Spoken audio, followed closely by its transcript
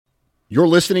You're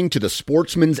listening to the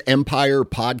Sportsman's Empire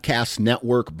Podcast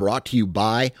Network, brought to you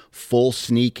by Full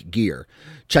Sneak Gear.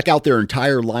 Check out their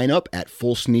entire lineup at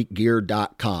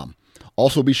fullsneakgear.com.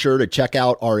 Also be sure to check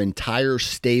out our entire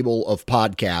stable of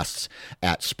podcasts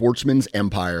at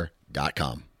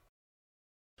sportsmansempire.com.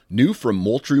 New from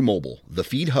Moultrie Mobile, the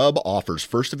Feed Hub offers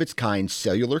first-of-its-kind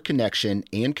cellular connection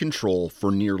and control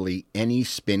for nearly any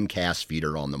spin cast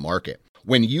feeder on the market.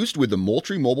 When used with the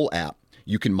Moultrie Mobile app,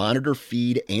 you can monitor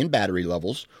feed and battery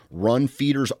levels, run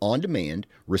feeders on demand,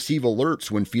 receive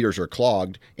alerts when feeders are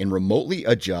clogged, and remotely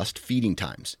adjust feeding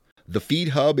times. The Feed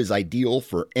Hub is ideal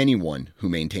for anyone who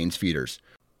maintains feeders.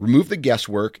 Remove the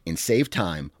guesswork and save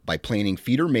time by planning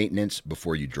feeder maintenance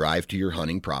before you drive to your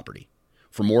hunting property.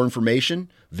 For more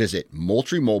information, visit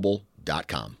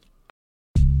moultriemobile.com.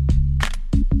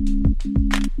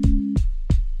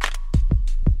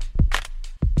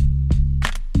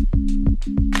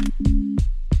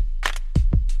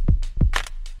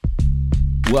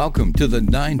 Welcome to the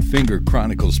Nine Finger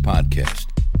Chronicles podcast,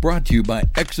 brought to you by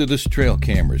Exodus Trail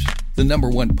Cameras, the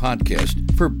 #1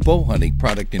 podcast for bow hunting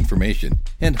product information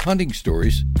and hunting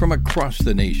stories from across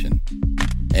the nation.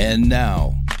 And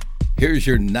now, here's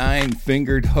your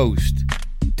nine-fingered host,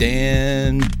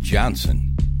 Dan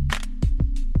Johnson.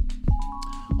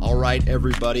 All right,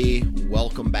 everybody,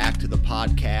 welcome back to the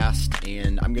podcast,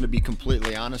 and I'm going to be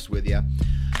completely honest with you.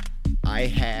 I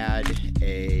had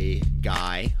a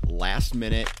guy last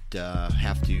minute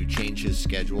have to change his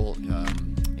schedule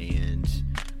and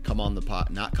not come on the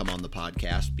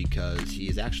podcast because he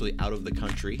is actually out of the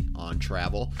country on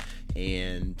travel.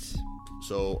 And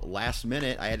so last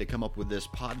minute, I had to come up with this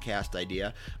podcast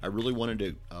idea. I really wanted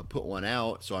to put one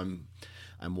out, so I'm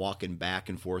walking back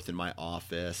and forth in my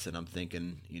office, and I'm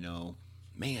thinking,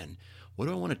 man, what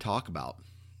do I want to talk about?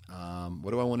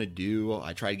 What do I want to do?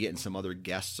 I tried getting some other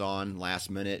guests on last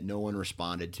minute. No one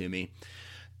responded to me.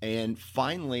 And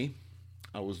finally,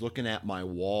 I was looking at my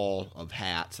wall of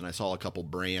hats, and I saw a couple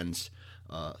brands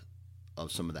of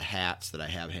some of the hats that I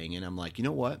have hanging. I'm like, you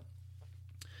know what?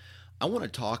 I want to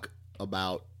talk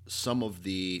about some of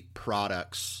the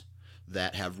products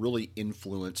that have really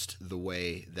influenced the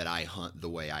way that I hunt,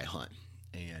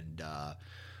 And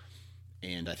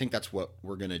I think that's what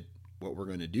we're going to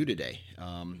do today.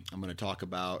 I'm going to talk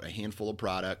about a handful of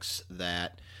products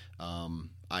that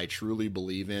I truly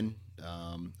believe in.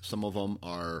 Some of them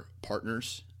are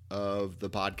partners of the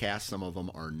podcast. Some of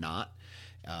them are not.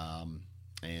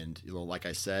 And like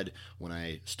I said, when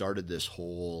I started this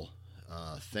whole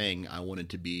thing, I wanted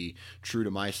to be true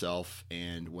to myself.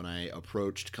 And when I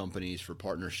approached companies for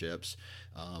partnerships,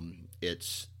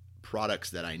 it's products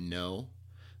that I know,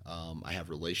 I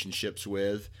have relationships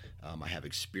with, I have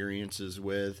experiences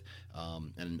with,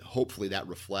 and hopefully that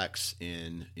reflects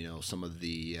in some of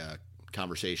the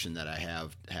conversation that I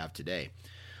have today.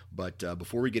 But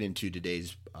before we get into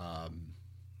today's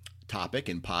topic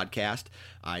and podcast,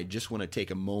 I just want to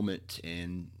take a moment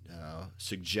and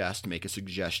make a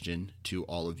suggestion to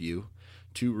all of you.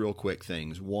 Two real quick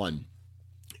things. One,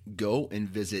 go and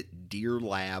visit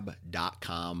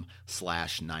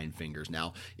deerlab.com/9fingers.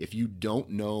 Now, if you don't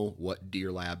know what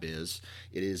Deer Lab is,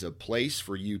 it is a place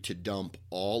for you to dump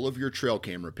all of your trail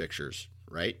camera pictures,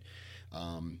 right?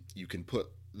 You can put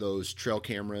those trail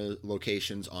camera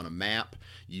locations on a map.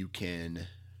 You can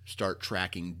start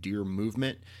tracking deer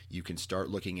movement. You can start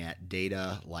looking at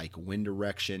data like wind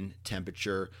direction,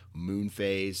 temperature, moon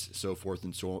phase, so forth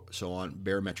and so on,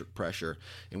 barometric pressure.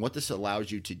 And what this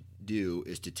allows you to do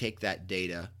is to take that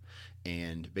data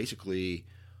and basically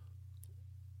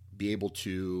be able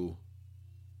to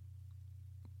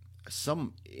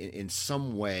in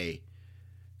some way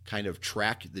kind of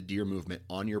track the deer movement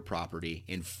on your property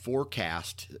and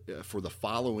forecast for the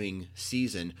following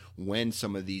season when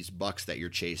some of these bucks that you're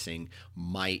chasing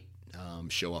might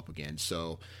show up again.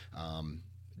 So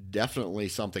definitely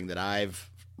something that I've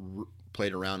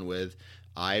played around with,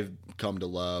 I've come to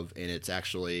love, and it's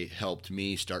actually helped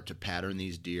me start to pattern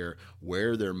these deer,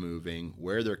 where they're moving,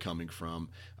 where they're coming from.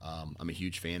 I'm a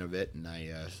huge fan of it, and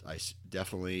I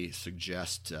definitely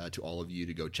suggest to all of you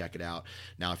to go check it out.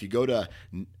 Now, if you go to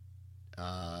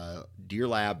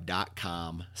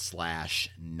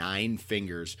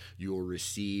deerlab.com/9fingers, you will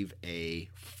receive a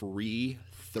free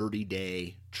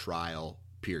 30-day trial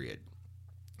period.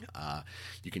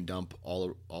 You can dump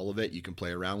all of it. You can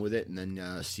play around with it and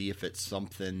then see if it's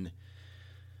something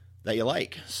that you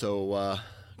like. So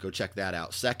go check that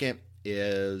out. Second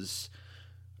is,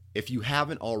 if you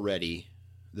haven't already,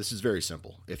 this is very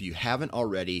simple. If you haven't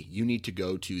already, you need to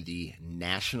go to the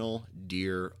National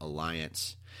Deer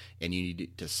Alliance and you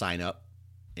need to sign up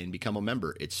and become a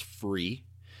member. It's free.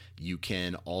 You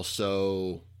can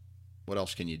also what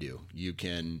else can you do? You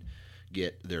can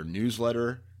get their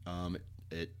newsletter.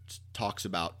 It talks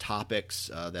about topics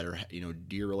that are,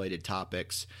 deer-related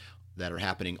topics that are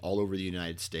happening all over the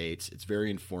United States. It's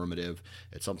very informative.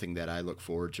 It's something that I look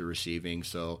forward to receiving.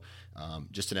 So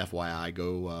just an FYI,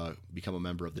 go become a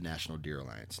member of the National Deer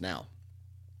Alliance. Now,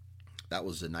 that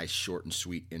was a nice short and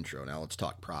sweet intro. Now let's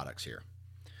talk products here.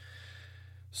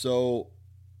 So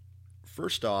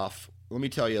first off, let me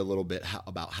tell you a little bit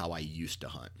about how I used to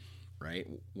hunt, right?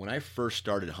 When I first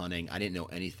started hunting, I didn't know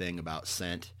anything about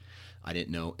scent. I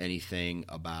didn't know anything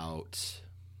about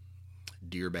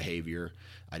deer behavior.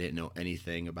 I didn't know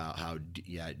anything about how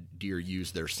deer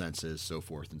use their senses, so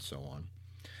forth and so on.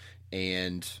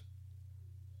 And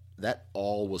that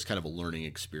all was kind of a learning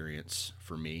experience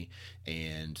for me.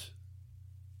 And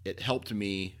it helped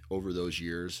me over those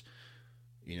years,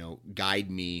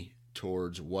 guide me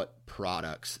towards what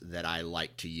products that I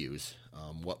like to use,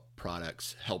 what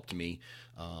products helped me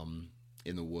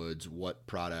in the woods, what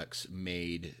products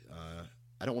made,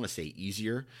 I don't want to say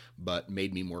easier, but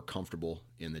made me more comfortable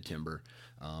in the timber.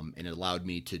 And it allowed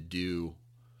me to do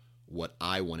what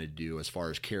I want to do as far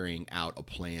as carrying out a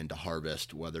plan to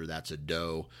harvest, whether that's a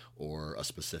doe or a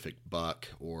specific buck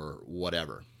or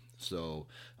whatever. So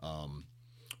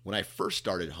when I first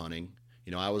started hunting,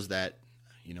 I was that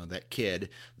kid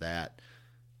that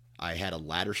I had a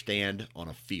ladder stand on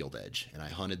a field edge, and I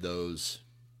hunted those.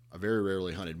 I very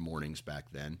rarely hunted mornings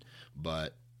back then,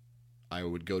 but I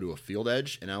would go to a field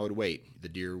edge and I would wait. The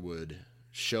deer would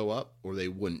show up or they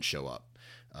wouldn't show up.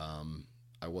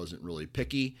 I wasn't really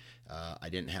picky. I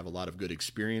didn't have a lot of good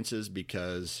experiences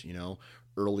because,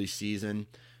 early season,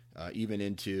 even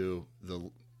into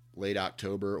the late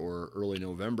October or early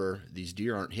November, these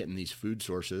deer aren't hitting these food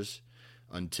sources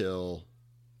until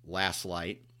last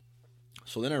light.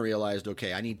 So then I realized,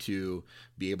 okay, I need to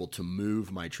be able to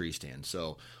move my tree stand.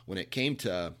 So when it came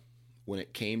to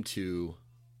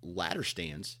ladder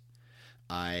stands,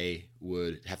 I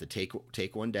would have to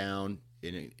take one down.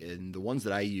 And the ones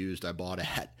that I used, I bought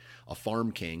at a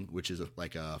Farm King, which is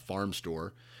like a farm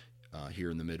store here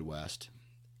in the Midwest,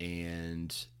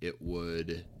 and it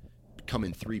would come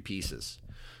in 3 pieces.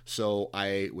 So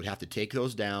I would have to take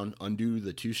those down, undo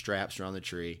the 2 straps around the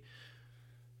tree,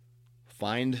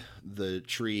 find the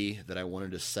tree that I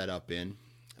wanted to set up in.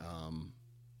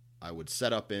 I would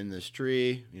set up in this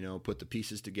tree, put the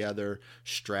pieces together,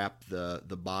 strap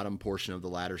the bottom portion of the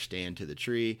ladder stand to the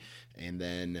tree, and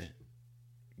then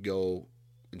go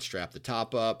and strap the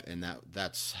top up, and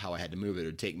that's how I had to move it. It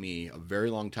would take me a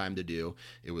very long time to do.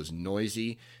 It was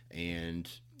noisy, and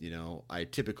I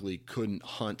typically couldn't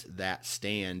hunt that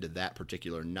stand that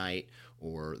particular night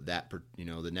or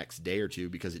the next day or two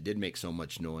because it did make so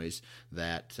much noise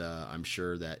that I'm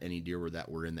sure that any deer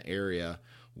that were in the area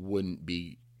wouldn't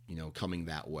be coming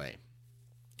that way.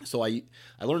 So I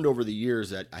learned over the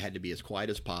years that I had to be as quiet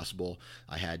as possible.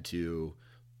 I had to,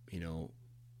 and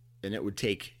it would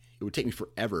take me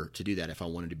forever to do that if I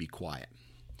wanted to be quiet.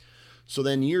 So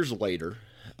then years later,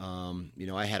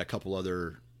 I had a couple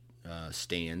other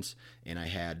stands, and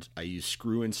I used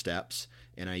screw-in steps,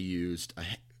 and I used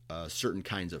certain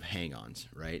kinds of hang-ons,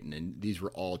 right? And these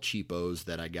were all cheapos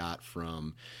that I got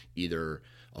from either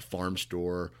a farm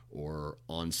store or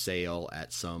on sale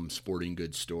at some sporting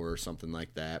goods store or something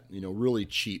like that. Really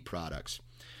cheap products.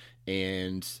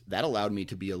 And that allowed me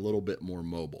to be a little bit more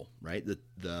mobile, right?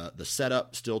 The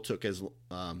setup still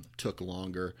took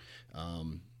longer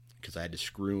because I had to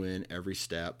screw in every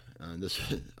step. And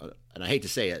I hate to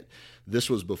say it, this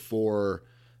was before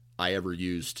I ever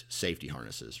used safety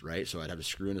harnesses, right? So I'd have to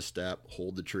screw in a step,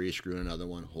 hold the tree, screw in another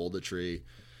one, hold the tree,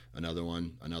 another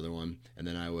one, and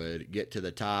then I would get to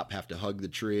the top, have to hug the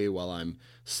tree while I'm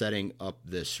setting up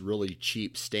this really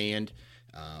cheap stand.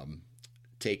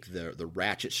 Take the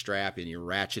ratchet strap and you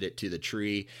ratchet it to the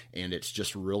tree, and it's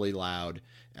just really loud.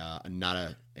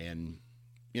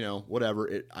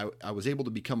 Whatever. I was able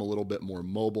to become a little bit more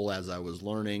mobile as I was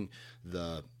learning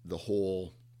the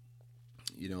whole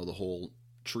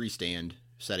tree stand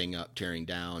setting up, tearing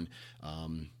down,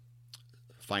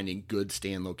 finding good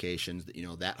stand locations.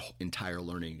 That entire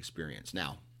learning experience.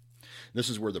 Now, this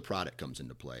is where the product comes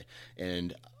into play,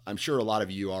 and I'm sure a lot of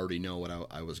you already know what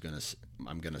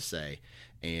I'm gonna say.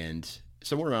 And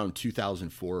somewhere around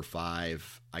 2004 or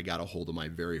 5, I got a hold of my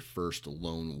very first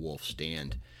Lone Wolf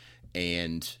stand,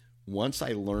 and once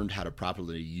I learned how to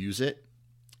properly use it,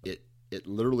 it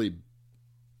literally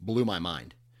blew my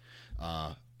mind.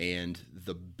 And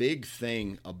the big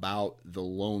thing about the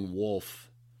Lone Wolf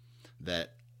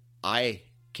that I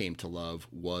came to love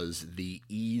was the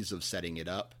ease of setting it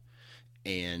up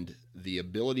and the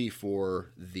ability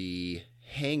for the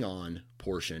hang-on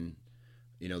portion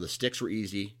the sticks were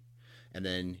easy, and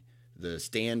then the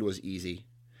stand was easy,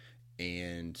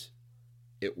 and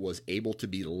it was able to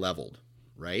be leveled,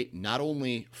 right? Not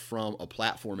only from a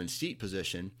platform and seat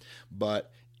position,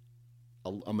 but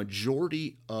a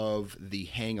majority of the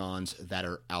hang-ons that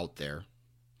are out there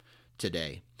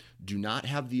today do not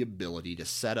have the ability to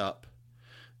set up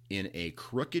in a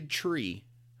crooked tree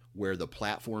where the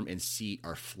platform and seat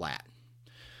are flat.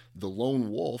 The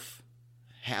Lone Wolf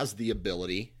has the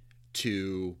ability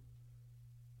to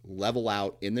level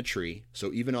out in the tree.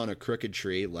 So even on a crooked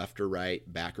tree, left or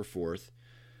right, back or forth,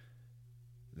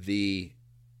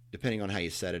 depending on how you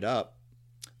set it up,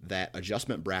 that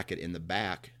adjustment bracket in the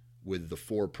back with the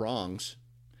 4 prongs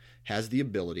has the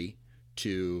ability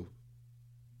to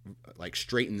like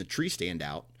straighten the tree stand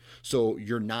out so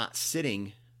you're not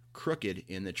sitting crooked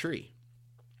in the tree.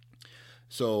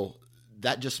 So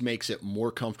that just makes it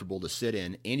more comfortable to sit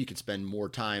in, and you can spend more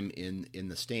time in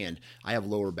the stand. I have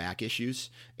lower back issues,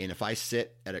 and if I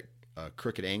sit at a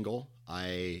crooked angle,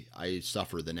 I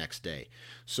suffer the next day.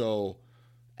 So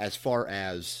as far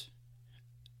as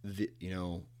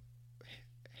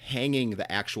hanging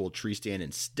the actual tree stand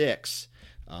in sticks,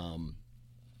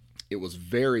 it was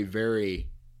very, very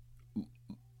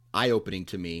eye-opening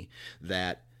to me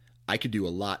that I could do a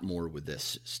lot more with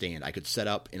this stand. I could set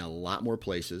up in a lot more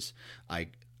places. I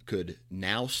could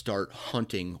now start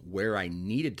hunting where I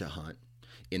needed to hunt,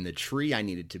 in the tree I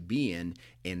needed to be in,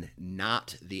 and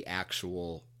not the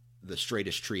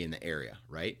straightest tree in the area,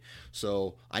 right?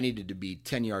 So I needed to be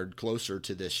 10 yards closer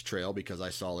to this trail because I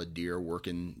saw a deer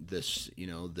working this,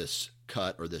 this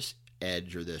cut or this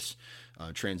edge or this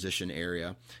transition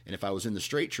area. And if I was in the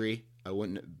straight tree, I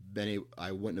wouldn't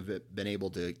have been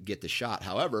able to get the shot.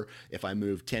 However, if I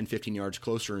moved 10, 15 yards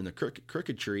closer in the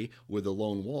crooked tree with the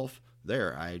Lone Wolf,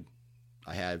 I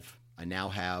now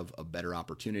have a better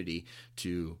opportunity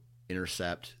to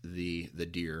intercept the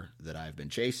deer that I've been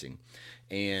chasing.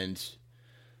 And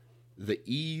the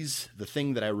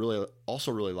thing that I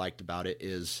also really liked about it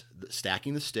is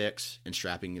stacking the sticks and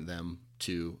strapping them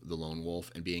to the Lone Wolf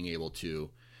and being able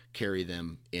to carry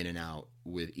them in and out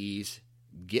with ease,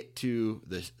 get to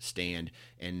the stand,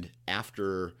 and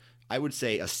after, I would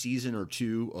say, a season or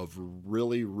two of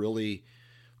really, really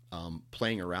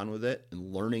playing around with it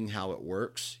and learning how it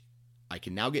works, I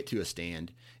can now get to a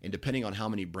stand, and depending on how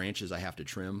many branches I have to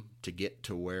trim to get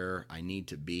to where I need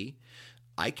to be,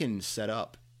 I can set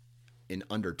up in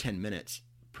under 10 minutes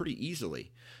pretty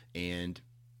easily and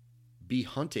be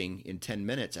hunting in 10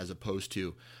 minutes as opposed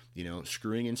to,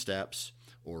 screwing in steps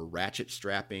or ratchet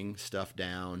strapping stuff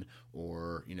down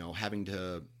or, having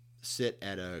to sit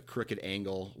at a crooked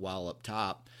angle while up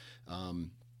top.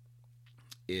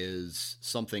 Is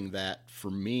something that for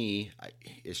me,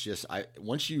 it's just,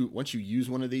 once you use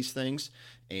one of these things,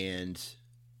 and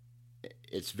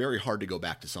it's very hard to go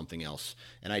back to something else.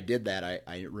 And I did that.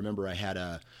 I remember I had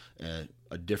a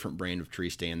different brand of tree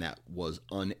stand that was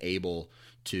unable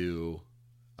to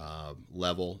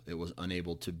level. It was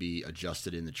unable to be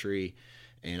adjusted in the tree.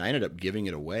 And I ended up giving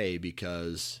it away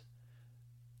because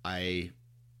I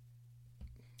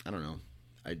don't know.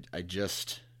 I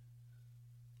just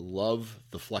love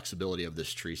the flexibility of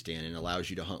this tree stand, and it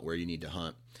allows you to hunt where you need to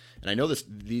hunt. And I know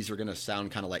these are going to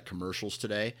sound kind of like commercials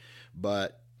today,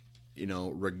 but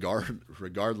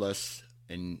regardless,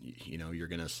 and you're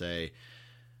going to say,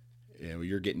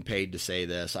 you're getting paid to say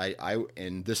this.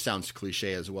 And this sounds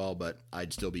cliche as well, but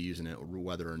I'd still be using it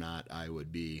whether or not I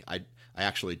would be. I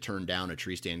actually turned down a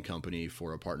tree stand company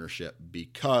for a partnership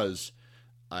because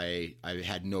I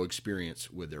had no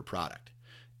experience with their product,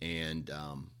 and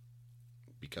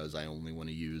because I only want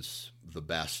to use the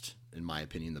best, in my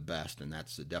opinion, the best, and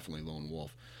that's definitely Lone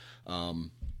Wolf.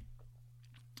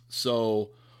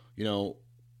 So,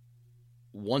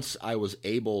 once I was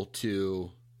able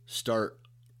to start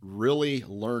really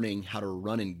learning how to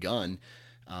run and gun,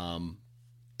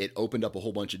 it opened up a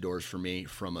whole bunch of doors for me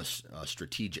from a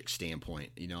strategic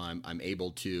standpoint. I'm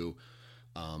able to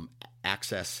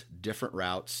access different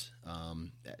routes,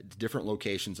 different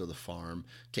locations of the farm,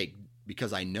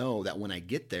 because I know that when I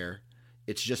get there,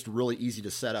 it's just really easy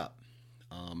to set up.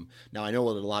 Now I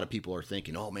know that a lot of people are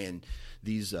thinking, "Oh man,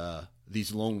 these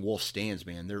Lone Wolf stands,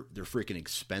 man, they're freaking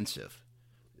expensive."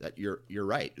 That you're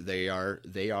right. They are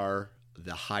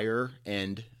the higher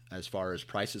end as far as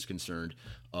price is concerned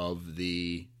of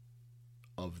the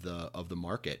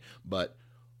market. But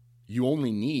you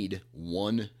only need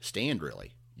one stand,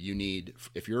 really. You need,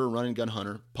 if you're a run and gun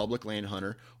hunter, public land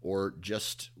hunter, or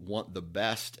just want the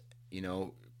best,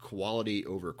 quality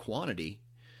over quantity,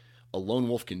 a Lone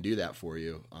Wolf can do that for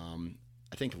you.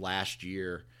 I think last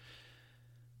year,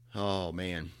 oh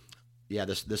man, yeah,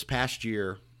 this past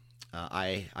year,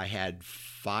 I had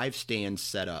 5 stands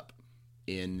set up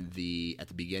at the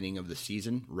beginning of the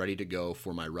season, ready to go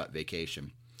for my rut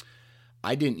vacation.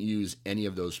 I didn't use any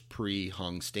of those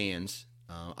pre-hung stands.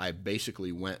 I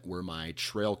basically went where my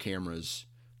trail cameras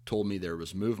told me there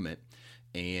was movement,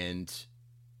 and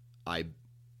I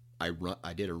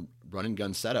did a run and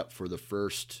gun setup for the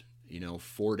first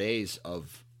 3 days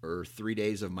of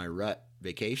my rut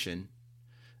vacation,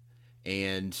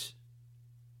 and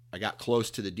I got close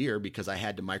to the deer because I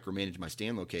had to micromanage my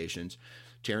stand locations,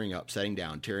 tearing up, setting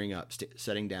down, tearing up,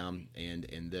 setting down,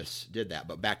 and this did that.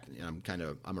 But back,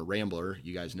 I'm a rambler,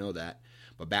 you guys know that.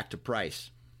 But back to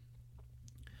price.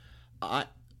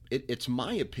 It's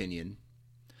my opinion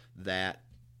that,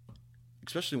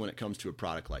 especially when it comes to a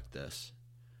product like this,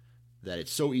 that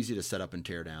it's so easy to set up and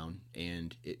tear down,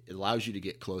 and it allows you to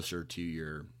get closer to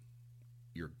your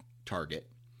target,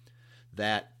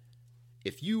 that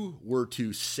if you were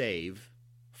to save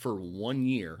for 1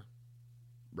 year,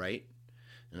 right?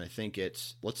 And I think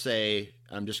let's say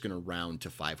I'm just going to round to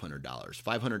 $500.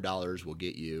 $500 will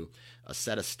get you a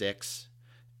set of sticks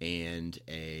and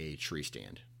a tree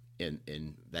stand. And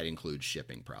that includes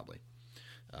shipping probably.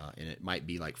 And it might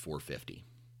be like $450.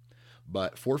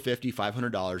 But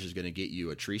 $500 is going to get you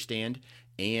a tree stand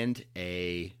and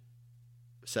a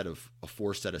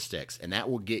 4 set of sticks, and that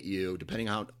will get you, depending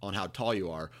on how tall you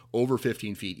are, over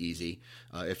 15 feet easy.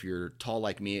 If you're tall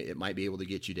like me, it might be able to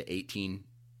get you to 18,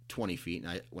 20 feet.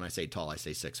 And when I say tall, I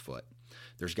say 6 foot.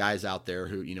 There's guys out there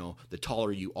who, the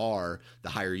taller you are, the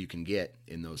higher you can get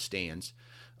in those stands.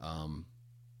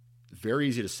 Very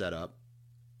easy to set up,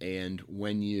 and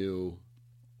once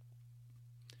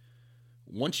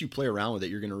you play around with it,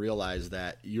 you're going to realize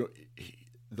that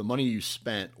the money you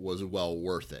spent was well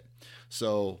worth it.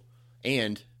 So,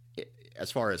 and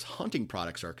as far as hunting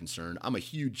products are concerned, I'm a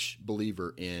huge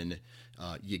believer in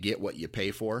you get what you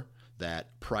pay for.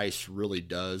 That price really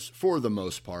does, for the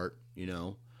most part,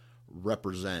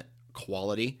 represent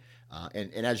quality.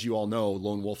 And as you all know,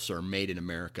 Lone Wolves are made in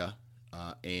America,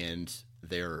 and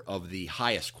they're of the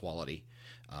highest quality.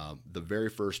 The very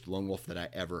first Lone Wolf that I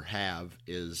ever have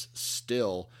is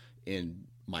still in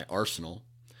my arsenal.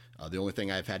 The only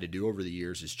thing I've had to do over the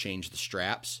years is change the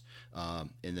straps,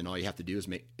 and then all you have to do is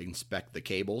inspect the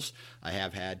cables. I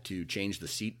have had to change the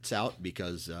seats out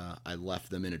because I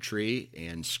left them in a tree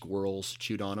and squirrels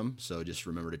chewed on them, so just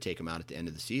remember to take them out at the end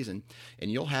of the season.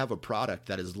 And you'll have a product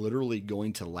that is literally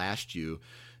going to last you,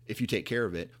 if you take care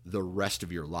of it, the rest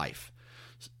of your life.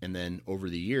 And then over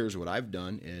the years, what I've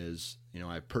done is,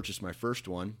 I purchased my first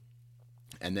one,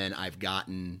 and then I've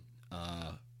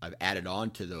added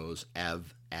on to those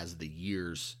as the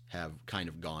years have kind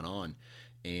of gone on,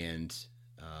 and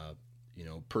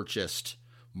purchased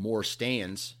more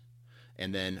stands,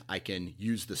 and then I can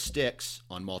use the sticks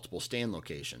on multiple stand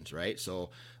locations, right? So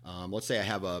let's say I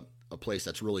have a place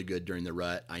that's really good during the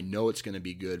rut. I know it's going to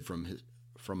be good from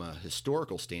a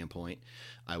historical standpoint.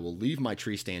 I will leave my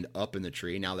tree stand up in the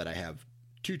tree. Now that I have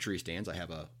 2 tree stands, I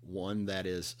have one that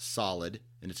is solid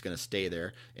and it's going to stay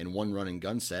there, and one run and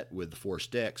gun set with the 4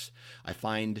 sticks. I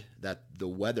find that the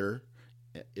weather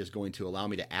is going to allow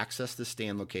me to access the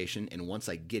stand location, and once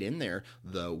I get in there,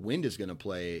 the wind is going to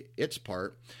play its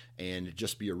part and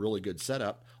just be a really good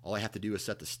setup. All I have to do is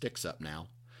set the sticks up now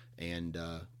and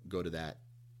go to that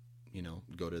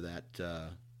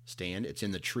stand. It's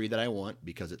in the tree that I want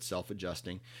because it's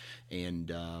self-adjusting,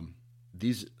 and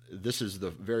this is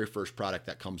the very first product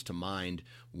that comes to mind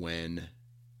when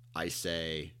I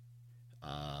say,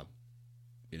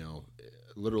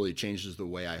 literally changes the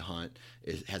way I hunt.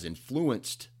 It has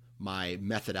influenced my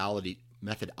methodology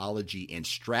and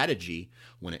strategy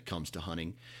when it comes to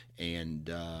hunting. And,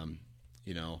 they're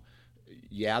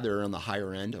on the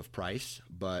higher end of price,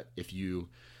 but if you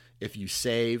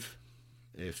save,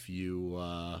 if you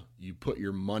put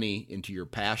your money into your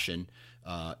passion,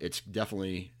 it's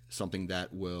definitely something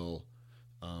that will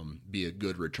be a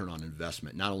good return on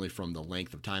investment, not only from the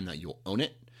length of time that you'll own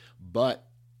it, but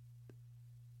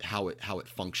how it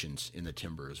functions in the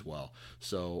timber as well.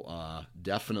 So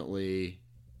definitely,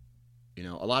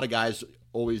 a lot of guys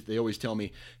always tell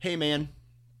me, hey man,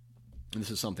 and this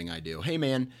is something I do, hey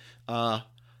man, a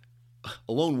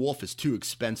Lone Wolf is too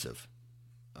expensive.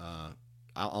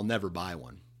 I'll never buy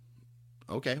one.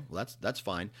 Okay, well that's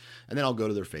fine. And then I'll go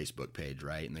to their Facebook page,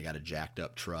 right? And they got a jacked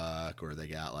up truck, or they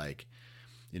got a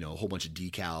whole bunch of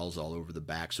decals all over the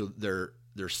back. So they're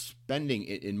spending,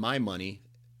 in my money,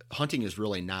 hunting is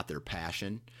really not their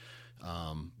passion,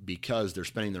 because they're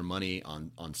spending their money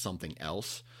on something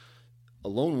else. A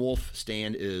Lone Wolf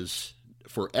stand is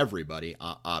for everybody,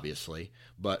 obviously,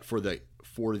 but for the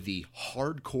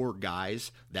hardcore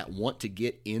guys that want to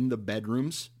get in the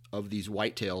bedrooms of these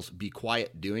whitetails, be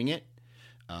quiet doing it,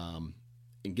 and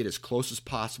get as close as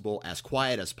possible, as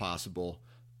quiet as possible.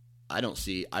 I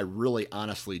really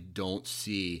honestly don't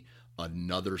see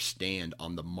another stand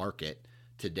on the market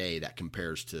today that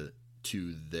compares to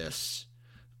this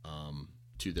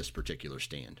particular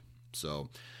stand. So,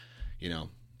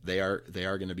 they are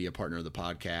going to be a partner of the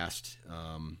podcast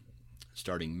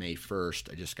starting May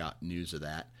 1st. I just got news of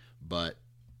that. But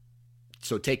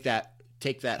so take that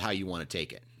how you want to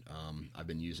take it. I've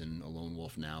been using a Lone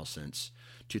Wolf now since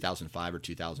 2005 or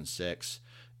 2006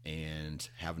 and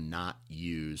have not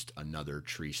used another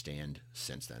tree stand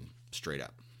since then, straight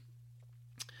up.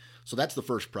 So that's the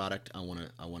first product I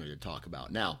wanted to talk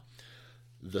about. Now,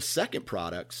 the second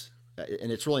products,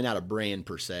 and it's really not a brand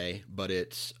per se, but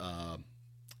it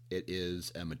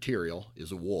is a material,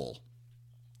 is a wool.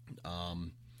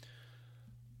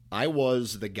 I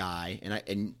was the guy,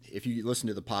 and if you listen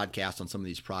to the podcast on some of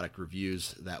these product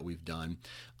reviews that we've done,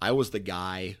 I was the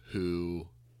guy who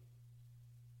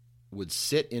would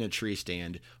sit in a tree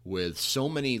stand with so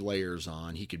many layers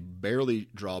on, he could barely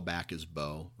draw back his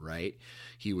bow, right?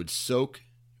 He'd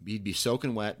be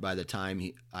soaking wet by the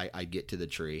time I get to the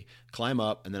tree, climb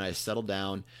up, and then I settle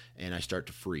down and I start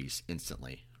to freeze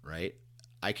instantly, right?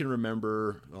 I can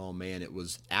remember, it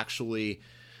was actually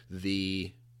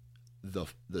the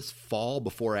fall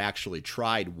before I actually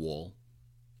tried wool.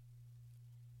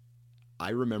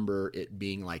 I remember it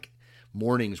being like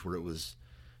mornings where it was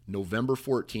November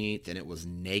 14th and it was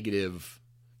negative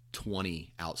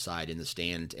 20 outside in the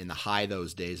stand, and the high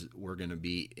those days were going to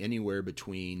be anywhere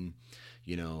between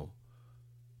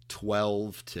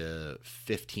 12 to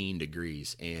 15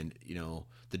 degrees. And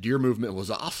the deer movement was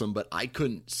awesome, but I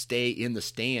couldn't stay in the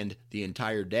stand the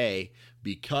entire day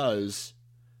because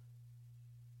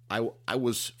I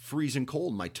was freezing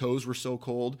cold. My toes were so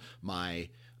cold, my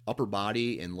upper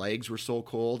body and legs were so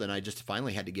cold, and I just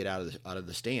finally had to get out of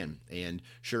the stand. And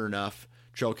sure enough,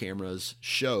 trail cameras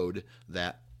showed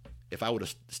that if I would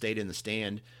have stayed in the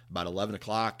stand about 11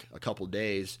 o'clock a couple of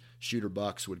days, shooter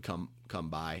bucks would come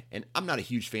by. And I'm not a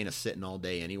huge fan of sitting all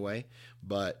day anyway,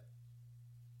 but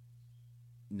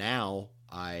now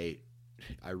I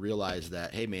realize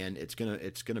that, hey man, it's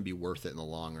gonna be worth it in the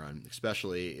long run,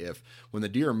 especially when the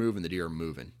deer are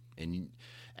moving. And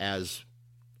as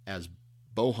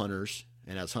bow hunters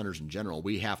and as hunters in general,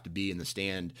 we have to be in the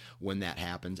stand when that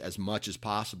happens as much as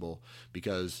possible,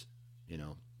 because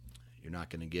you're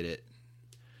not going to get it.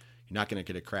 You're not going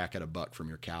to get a crack at a buck from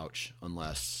your couch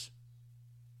unless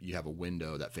you have a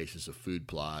window that faces a food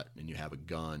plot and you have a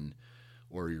gun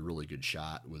or you're a really good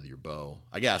shot with your bow.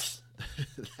 I guess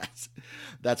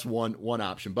that's one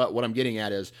option. But what I'm getting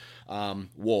at is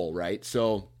wool, right?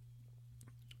 So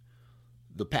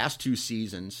the past 2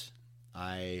 seasons,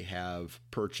 I have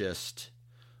purchased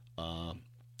a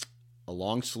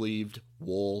long-sleeved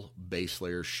wool base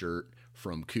layer shirt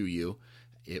from KUIU.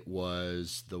 It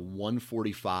was the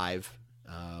 145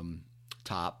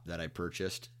 top that I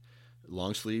purchased,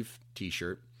 long sleeve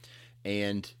t-shirt.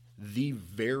 And the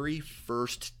very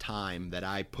first time that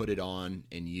I put it on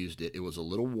and used it, it was a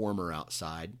little warmer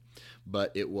outside,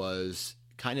 but it was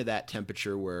kind of that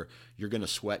temperature where you're going to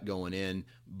sweat going in,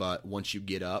 but once you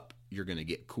get up, you're going to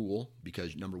get cool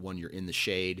because, number one, you're in the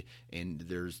shade, and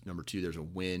number two, there's a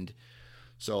wind.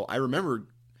 So I remember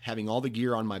having all the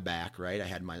gear on my back, right? I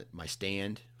had my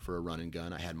stand for a run and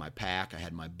gun. I had my pack. I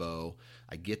had my bow.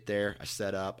 I get there. I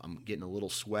set up. I'm getting a little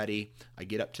sweaty. I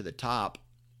get up to the top,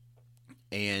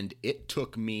 and it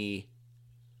took me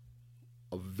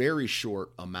a very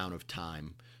short amount of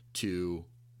time to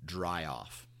dry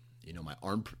off. My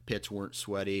armpits weren't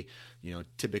sweaty.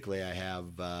 Typically I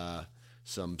have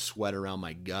some sweat around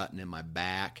my gut and in my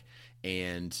back,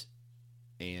 and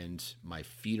my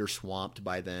feet are swamped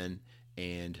by then.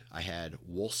 And I had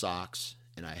wool socks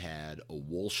and I had a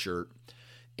wool shirt,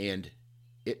 and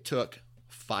it took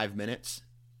 5 minutes,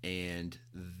 and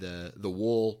the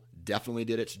wool definitely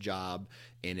did its job,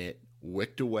 and it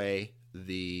wicked away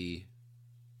the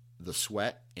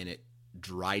sweat, and it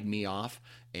dried me off.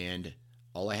 And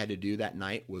all I had to do that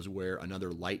night was wear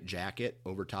another light jacket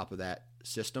over top of that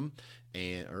system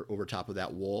or over top of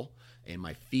that wool, and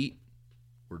my feet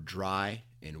were dry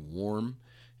and warm.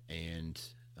 And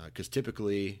because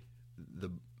typically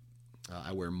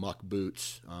I wear muck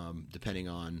boots, depending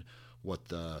on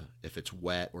if it's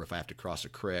wet or if I have to cross a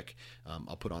creek,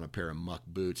 I'll put on a pair of muck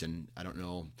boots. And I don't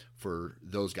know, for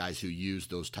those guys who use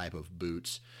those type of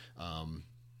boots,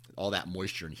 all that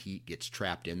moisture and heat gets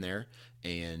trapped in there,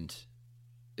 and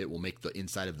it will make the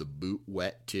inside of the boot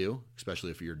wet too,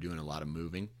 especially if you're doing a lot of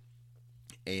moving.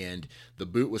 And the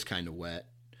boot was kind of wet,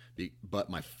 but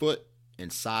my foot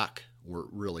and sock were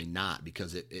really not,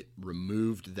 because it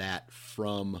removed that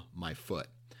from my foot.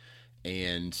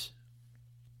 And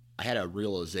I had a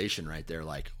realization right there,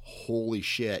 like, holy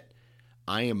shit,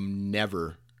 I am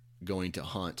never going to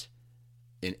hunt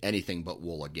in anything but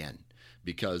wool again,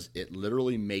 because it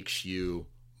literally makes you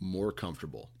more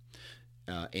comfortable.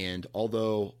 And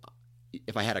although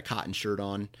if I had a cotton shirt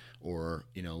on, or,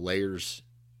 layers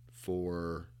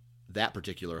for that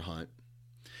particular hunt,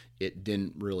 it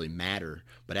didn't really matter.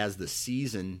 But as the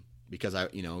season, because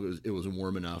it was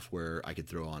warm enough where I could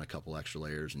throw on a couple extra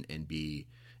layers and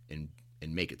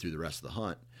make it through the rest of the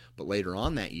hunt. But later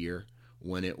on that year,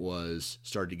 when it was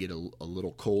started to get a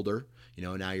little colder,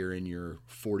 now you're in your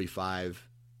 45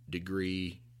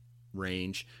 degree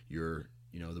range. You're,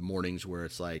 the mornings where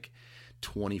it's like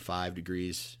 25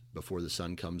 degrees before the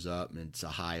sun comes up, and it's a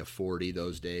high of 40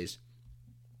 those days.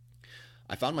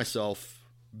 I found myself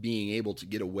being able to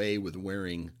get away with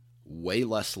wearing way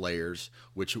less layers,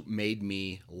 which made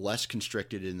me less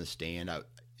constricted in the stand.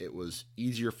 It was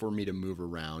easier for me to move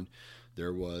around.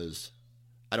 There's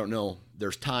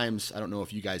times, I don't know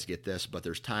if you guys get this, but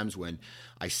there's times when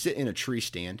I sit in a tree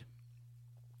stand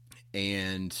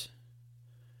and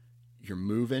you're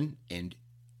moving, and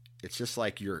it's just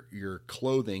like your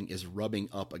clothing is rubbing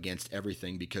up against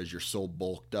everything because you're so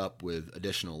bulked up with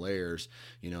additional layers.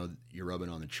 You're rubbing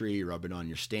on the tree, you're rubbing on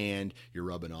your stand, you're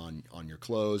rubbing on your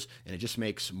clothes, and it just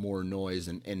makes more noise.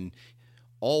 And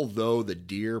although the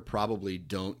deer probably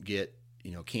don't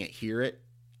can't hear it,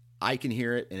 I can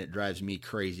hear it, and it drives me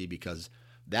crazy, because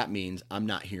that means I'm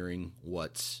not hearing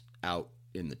what's out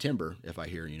in the timber if I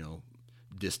hear,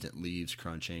 distant leaves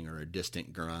crunching or a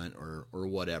distant grunt or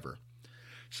whatever.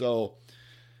 So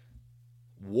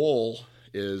wool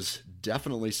is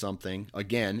definitely something.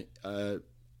 Again, I'm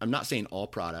not saying all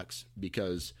products,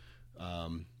 because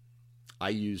I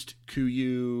used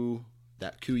KUIU,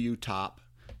 that KUIU top,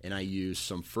 and I used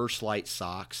some First Light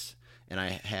socks, and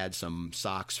I had some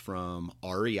socks from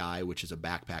REI, which is a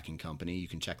backpacking company. You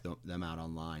can check them out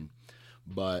online.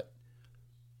 But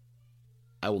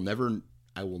I will never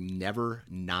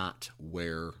not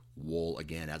wear wool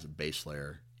again as a base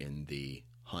layer in the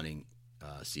hunting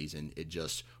season. It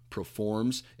just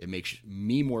performs. It makes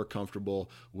me more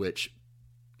comfortable, which,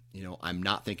 I'm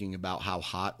not thinking about how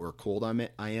hot or cold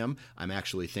I am. I'm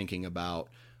actually thinking about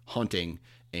hunting,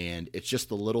 and it's just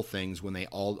the little things, when they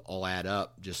all add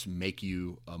up, just make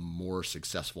you a more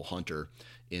successful hunter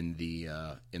in the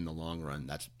long run.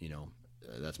 That's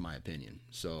my opinion.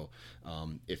 So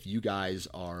if you guys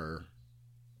are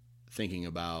thinking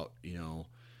about,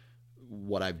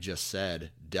 what I've just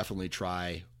said, definitely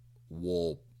try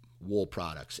wool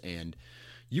products. And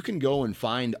you can go and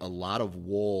find a lot of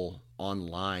wool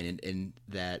online and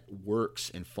that works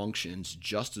and functions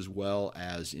just as well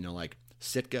as, like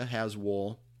Sitka has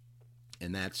wool,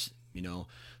 and that's,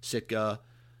 Sitka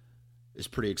is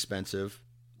pretty expensive.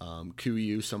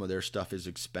 KUIU, some of their stuff is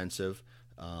expensive.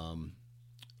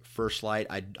 First Light,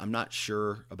 I'm not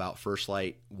sure about First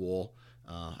Light wool.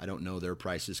 I don't know their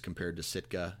prices compared to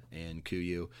Sitka and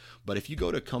KUIU. But if you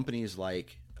go to companies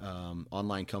like,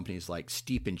 online companies like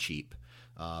Steep and Cheap,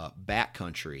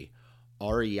 Backcountry,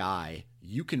 REI,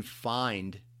 you can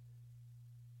find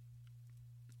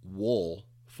wool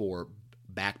for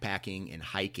backpacking and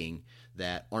hiking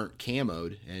that aren't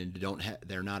camoed and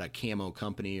they're not a camo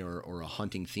company or a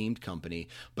hunting themed company,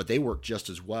 but they work just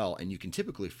as well. And you can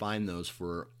typically find those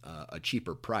for a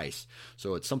cheaper price.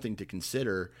 So it's something to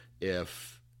consider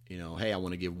if, hey, I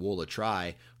want to give wool a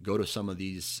try. Go to some of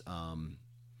these online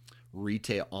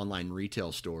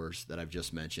retail stores that I've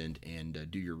just mentioned and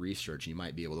do your research. You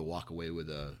might be able to walk away with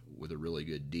a really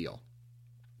good deal.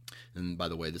 And by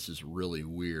the way, this is really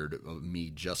weird of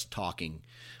me just talking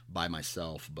by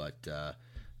myself, but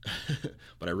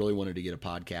but I really wanted to get a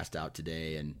podcast out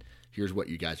today, and here's what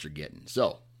you guys are getting.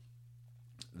 So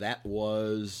that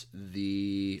was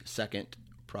the second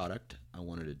product I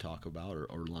wanted to talk about,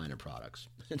 or line of products.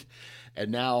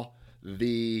 And now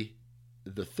the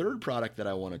third product that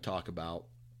I want to talk about,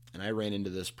 and I ran into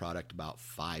this product about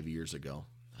 5 years ago,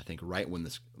 I think right when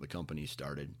the company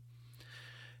started.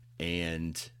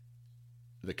 And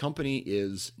the company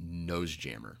is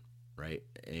Nose-Jammer, right?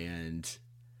 And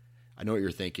I know what you're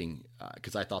thinking,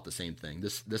 because I thought the same thing.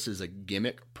 This is a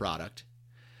gimmick product,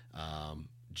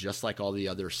 just like all the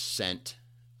other scent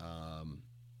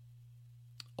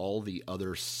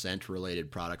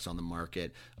related products on the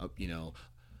market.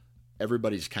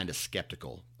 Everybody's kind of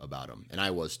skeptical about them, and I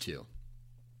was too,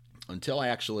 until I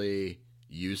actually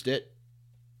used it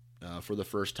for the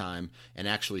first time and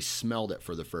actually smelled it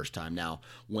for the first time. Now,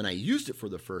 when I used it for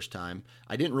the first time,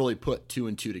 I didn't really put two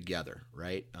and two together,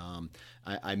 right?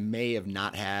 I may have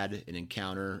not had an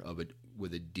encounter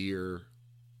with a deer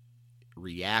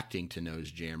reacting to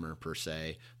Nose Jammer per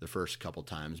se the first couple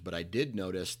times, but I did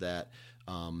notice that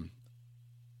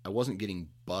I wasn't getting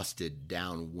busted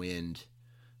downwind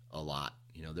a lot.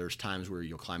 There's times where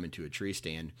you'll climb into a tree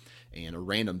stand and a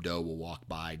random doe will walk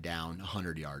by down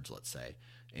 100 yards, let's say,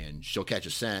 and she'll catch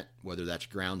a scent, whether that's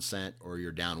ground scent or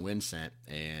your downwind scent,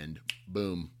 and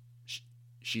boom,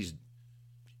 she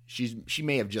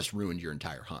may have just ruined your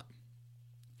entire hunt.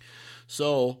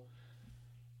 So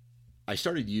I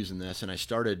started using this, and I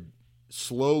started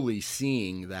slowly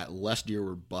seeing that less deer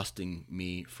were busting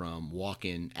me from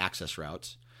walk-in access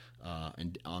routes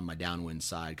and on my downwind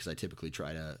side, because I typically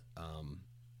try to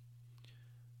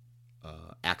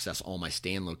access all my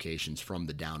stand locations from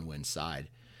the downwind side.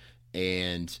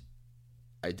 And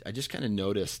I just kind of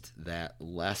noticed that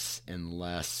less and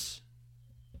less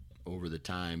over the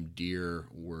time deer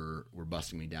were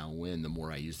busting me downwind the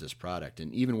more I used this product.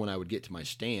 And even when I would get to my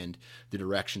stand, the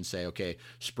directions say, okay,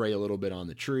 spray a little bit on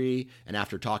the tree. And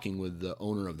after talking with the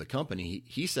owner of the company,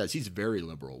 he says he's very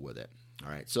liberal with it.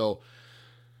 All right. So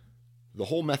the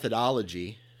whole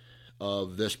methodology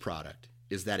of this product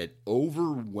is that it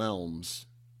overwhelms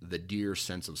the deer's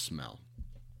sense of smell.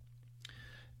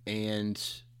 And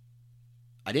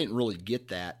I didn't really get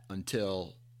that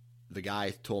until the guy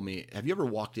told me, have you ever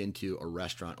walked into a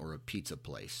restaurant or a pizza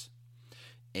place?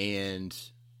 And,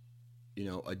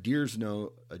 a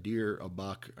deer, a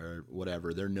buck, or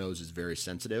whatever, their nose is very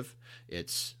sensitive.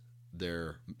 It's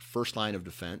their first line of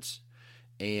defense.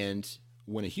 And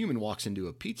when a human walks into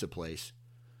a pizza place,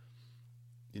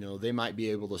 they might be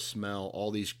able to smell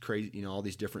all these crazy, all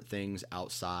these different things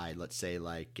outside. Let's say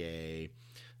like a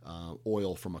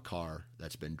oil from a car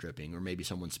that's been dripping, or maybe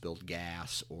someone spilled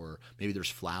gas, or maybe there's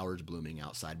flowers blooming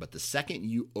outside. But the second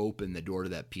you open the door to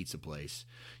that pizza place,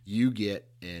 you get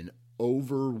an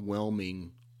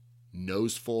overwhelming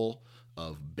noseful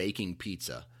of baking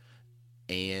pizza,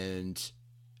 and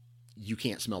you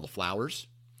can't smell the flowers.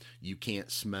 You can't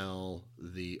smell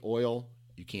the oil.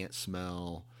 You can't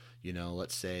smell,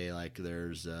 let's say like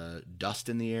there's dust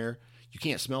in the air. You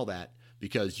can't smell that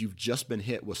because you've just been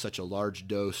hit with such a large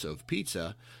dose of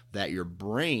pizza that your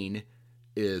brain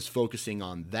is focusing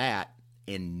on that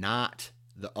and not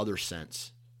the other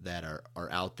scents that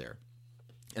are out there.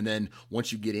 And then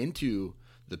once you get into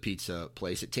the pizza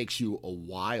place, it takes you a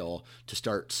while to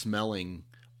start smelling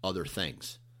other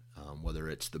things. Whether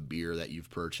it's the beer that you've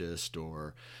purchased,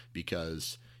 or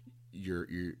because your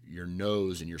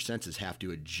nose and your senses have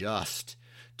to adjust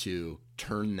to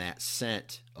turn that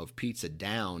scent of pizza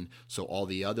down so all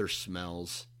the other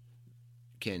smells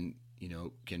can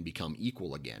become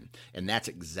equal again. And that's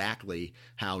exactly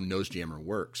how Nose Jammer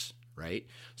works, right?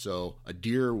 So a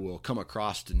deer will come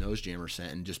across the Nose Jammer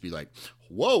scent and just be like,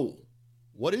 whoa,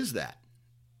 what is that?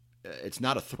 It's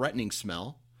not a threatening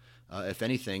smell. If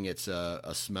anything, it's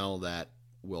a smell that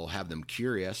will have them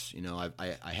curious.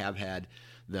 I have had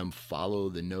them follow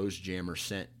the Nose Jammer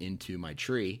scent into my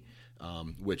tree,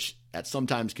 which at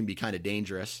sometimes can be kind of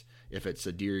dangerous if it's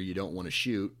a deer you don't want to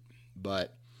shoot.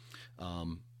 But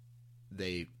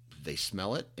they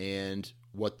smell it, and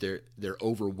they're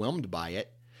overwhelmed by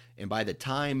it. And by the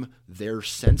time their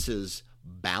senses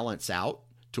balance out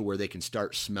to where they can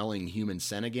start smelling human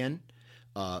scent again,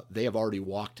 they have already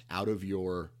walked out of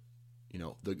your.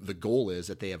 The goal is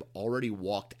that they have already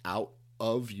walked out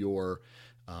of your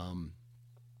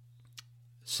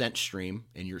scent stream,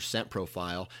 and your scent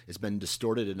profile has been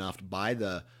distorted enough by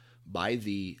the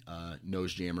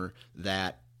Nose Jammer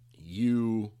that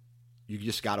you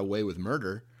just got away with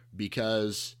murder,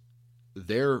 because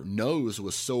their nose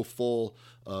was so full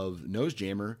of Nose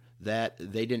Jammer that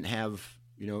they didn't have,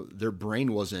 their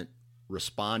brain wasn't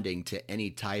responding to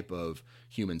any type of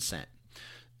human scent.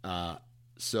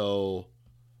 So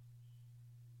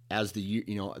as the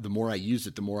more I used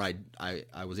it, the more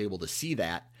I was able to see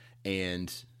that.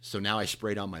 And so now I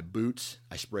sprayed on my boots,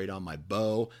 I sprayed on my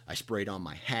bow, I sprayed on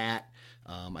my hat.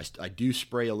 I do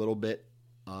spray a little bit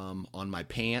on my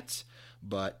pants,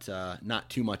 but not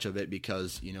too much of it,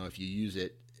 because if you use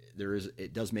it,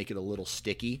 it does make it a little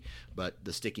sticky, but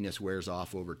the stickiness wears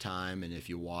off over time, and if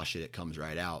you wash it, it comes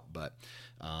right out. But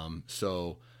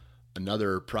so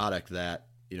another product that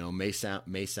may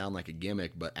sound like a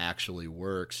gimmick, but actually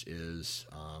works is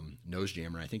Nose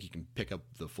Jammer. I think you can pick up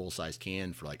the full size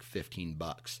can for like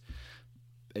 $15,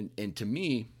 and to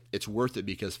me, it's worth it,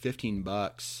 because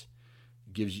 $15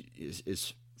 gives you,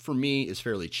 is for me is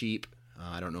fairly cheap.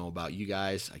 I don't know about you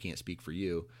guys. I can't speak for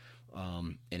you,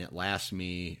 and it lasts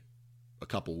me a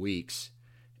couple weeks,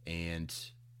 and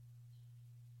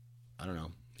I don't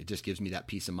know, it just gives me that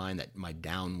peace of mind that my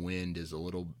downwind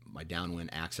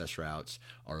access routes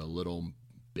are a little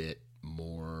bit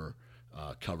more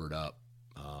covered up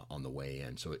on the way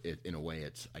in. So in a way,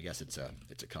 I guess it's a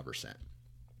cover scent.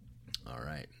 All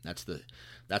right, that's the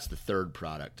third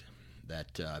product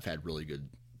that I've had really good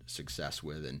success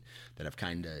with, and that I've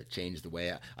kind of changed the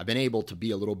way I've been able to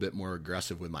be a little bit more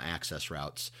aggressive with my access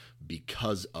routes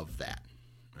because of that.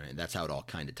 Right? That's how it all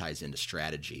kind of ties into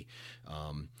strategy.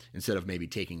 Instead of maybe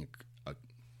taking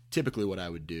typically what I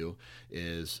would do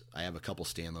is I have a couple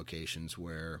stand locations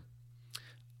where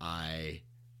I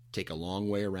take a long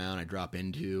way around. I drop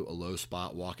into a low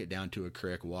spot, walk it down to a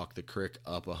creek, walk the creek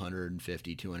up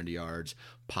 150, 200 yards,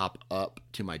 pop up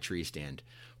to my tree stand.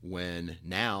 When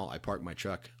now I park my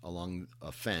truck along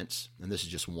a fence, and this is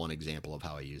just one example of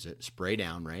how I use it, spray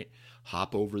down, right?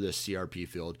 Hop over this CRP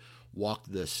field, walk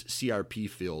this CRP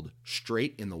field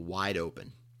straight in the wide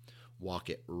open.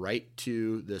 Walk it right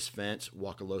to this fence,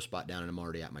 walk a low spot down, and I'm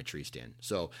already at my tree stand.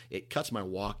 So it cut my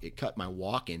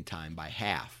walk-in time by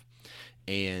half.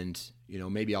 And,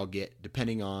 maybe I'll get,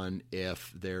 depending on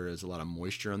if there is a lot of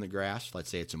moisture on the grass, let's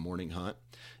say it's a morning hunt,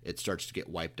 it starts to get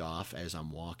wiped off as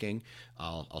I'm walking.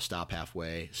 I'll stop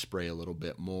halfway, spray a little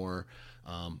bit more.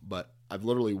 But I've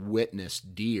literally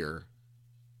witnessed deer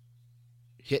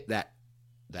hit my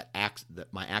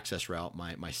access route,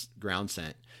 my ground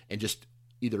scent, and just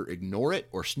either ignore it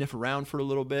or sniff around for a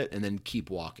little bit and then keep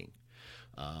walking.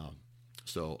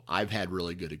 So I've had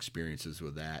really good experiences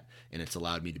with that, and it's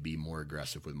allowed me to be more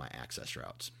aggressive with my access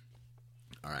routes.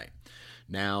 All right.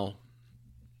 Now,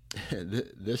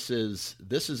 this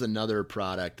is another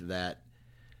product that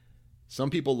some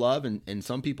people love and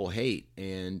some people hate.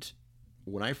 And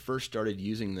when I first started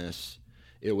using this,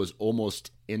 it was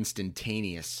almost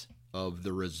instantaneous of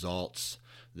the results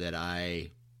that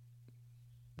I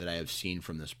have seen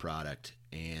from this product.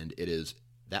 And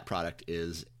that product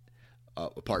is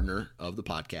a partner of the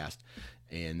podcast,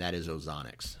 and that is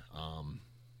Ozonics.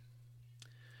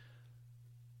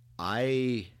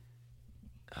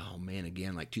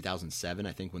 Again, like 2007,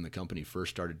 I think, when the company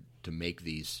first started to make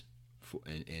these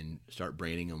and start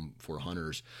branding them for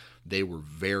hunters, they were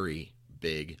very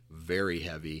big, very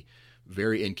heavy,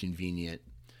 very inconvenient,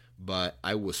 but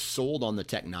I was sold on the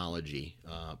technology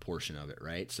portion of it,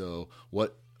 right? So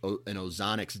what an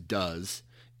Ozonics does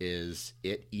is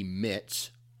it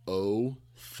emits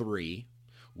O3,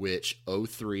 which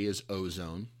O3 is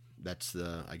ozone. That's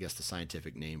the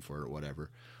scientific name for it or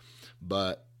whatever.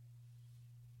 But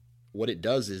what it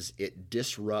does is it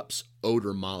disrupts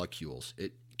odor molecules.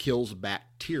 It kills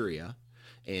bacteria,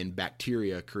 and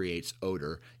bacteria creates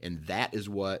odor. And that is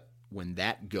when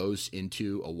that goes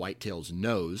into a whitetail's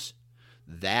nose,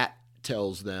 that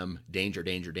tells them danger,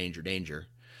 danger, danger, danger.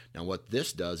 Now what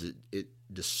this does is it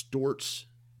distorts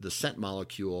the scent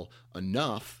molecule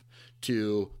enough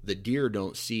to the deer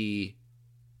don't see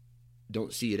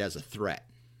it as a threat.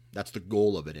 That's the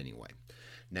goal of it anyway.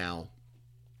 Now,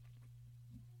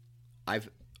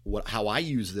 how I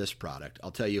use this product, I'll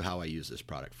tell you how I use this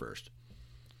product first.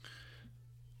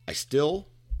 I still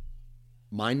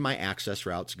mind my access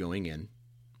routes going in,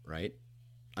 right?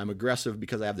 I'm aggressive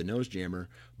because I have the nose jammer,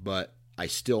 but I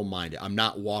still mind it. I'm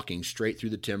not walking straight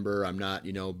through the timber. I'm not,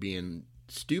 being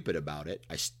stupid about it.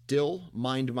 I still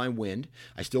mind my wind.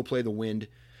 I still play the wind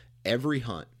every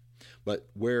hunt. But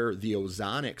where the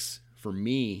Ozonics for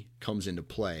me comes into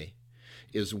play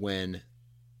is when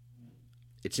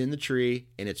it's in the tree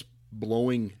and it's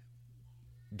blowing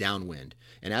downwind.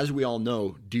 And as we all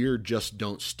know, deer just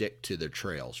don't stick to their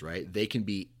trails, right? They can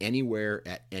be anywhere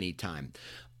at any time.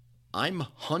 I'm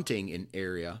hunting an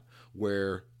area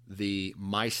where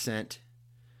my scent,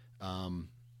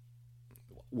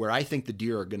 where I think the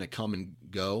deer are going to come and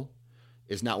go,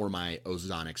 is not where my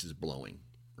Ozonics is blowing,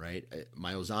 right?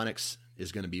 My Ozonics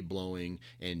is going to be blowing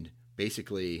and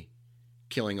basically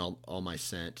killing all my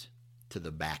scent to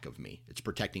the back of me. It's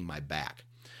protecting my back.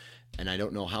 And I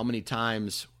don't know how many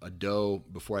times a doe,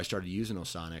 before I started using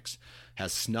Ozonics,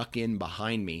 has snuck in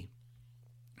behind me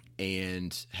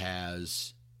and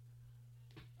has,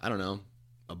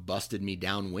 busted me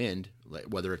downwind,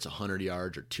 whether it's 100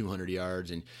 yards or 200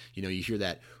 yards. And, you hear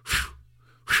that, whew,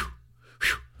 whew,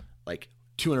 whew, like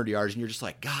 200 yards, and you're just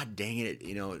like, God dang it,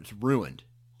 it's ruined.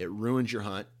 It ruins your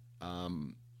hunt.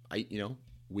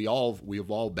 We've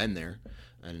all been there.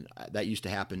 And that used to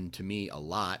happen to me a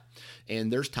lot.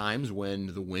 And there's times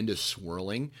when the wind is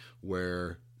swirling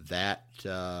where that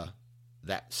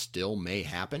still may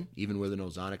happen, even with an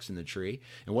Ozonics in the tree.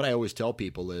 And what I always tell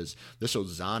people is this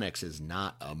Ozonics is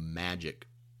not a magic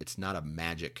a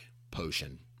magic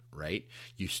potion, right?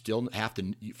 You still have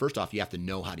to, first off, you have to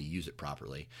know how to use it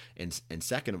properly. And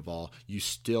second of all, you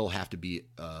still have to be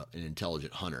an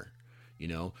intelligent hunter.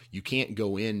 You can't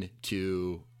go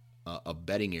into a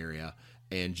bedding area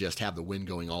and just have the wind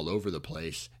going all over the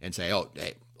place and say, oh,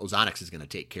 hey, Ozonics is going to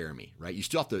take care of me, right? You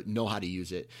still have to know how to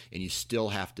use it, and you still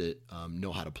have to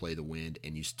know how to play the wind,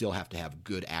 and you still have to have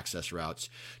good access routes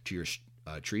to your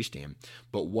tree stand.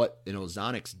 But what an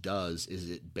Ozonics does is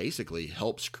it basically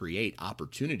helps create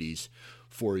opportunities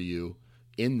for you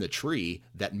in the tree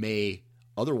that may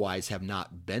otherwise have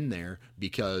not been there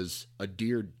because a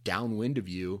deer downwind of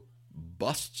you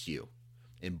busts you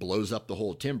and blows up the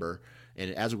whole timber.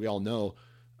 And as we all know,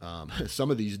 some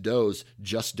of these does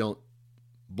just don't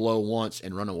blow once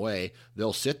and run away.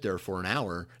 They'll sit there for an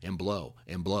hour and blow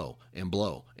and blow and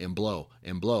blow and blow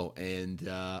and blow. And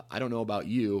I don't know about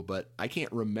you, but I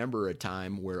can't remember a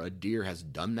time where a deer has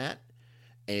done that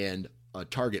and a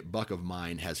target buck of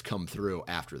mine has come through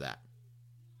after that.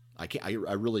 I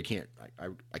really can't.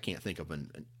 I can't think of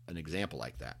an example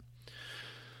like that.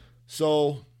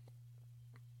 So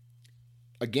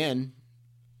again,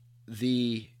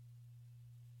 the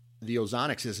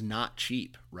Ozonics is not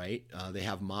cheap, right? They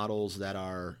have models that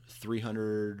are $300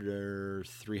 or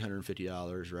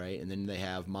 $350, right? And then they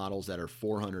have models that are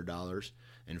 $400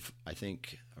 and I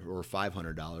think, or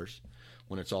 $500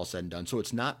 when it's all said and done. So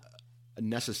it's not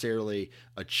necessarily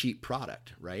a cheap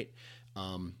product, right?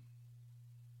 And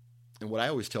what I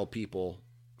always tell people,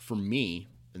 for me,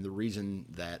 and the reason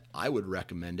that I would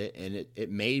recommend it, and it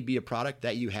may be a product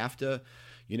that you have to,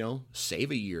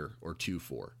 save a year or two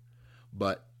for,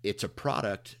 but it's a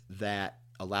product that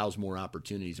allows more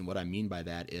opportunities. And what I mean by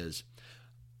that is,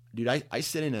 dude, I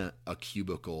sit in a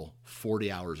cubicle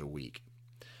 40 hours a week.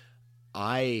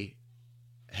 I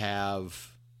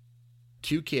have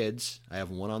 2 kids. I have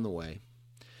one on the way,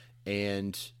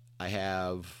 and I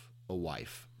have a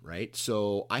wife, right?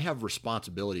 So I have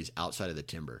responsibilities outside of the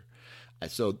timber.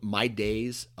 So my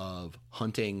days of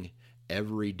hunting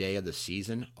every day of the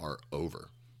season are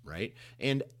over, right?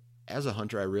 And as a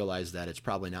hunter, I realize that it's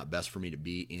probably not best for me to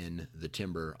be in the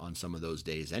timber on some of those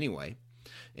days anyway.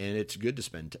 And it's good to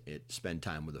spend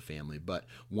time with the family. But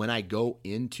when I go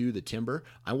into the timber,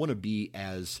 I want to be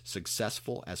as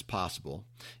successful as possible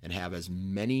and have as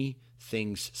many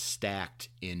things stacked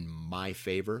in my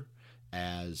favor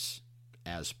as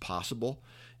possible.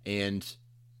 And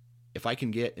if I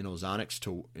can get an Ozonics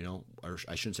to, or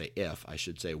I shouldn't say if, I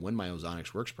should say when my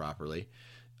Ozonics works properly,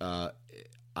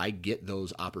 I get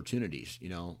those opportunities,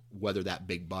 whether that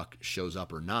big buck shows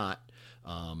up or not.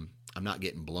 I'm not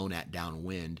getting blown at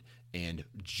downwind. And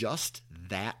just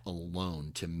that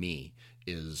alone to me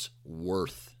is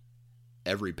worth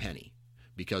every penny,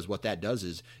 because what that does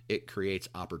is it creates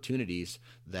opportunities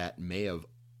that may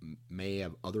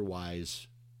have otherwise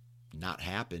not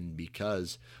happened,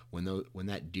 because when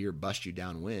that deer busts you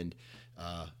downwind,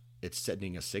 it's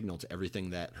sending a signal to everything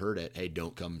that heard it. Hey,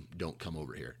 don't come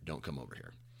over here. Don't come over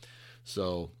here.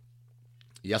 So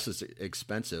yes, it's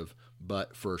expensive,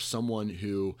 but for someone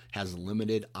who has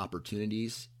limited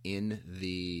opportunities in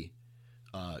the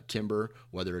timber,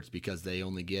 whether it's because they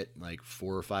only get like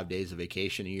 4 or 5 days of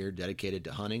vacation a year dedicated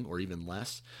to hunting, or even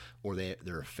less, or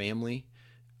they're a family,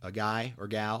 a guy or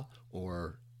gal,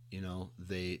 or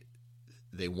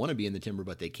they want to be in the timber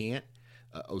but they can't.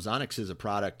 Ozonics is a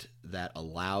product that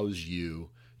allows you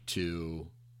to.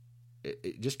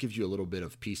 It just gives you a little bit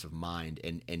of peace of mind,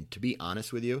 and to be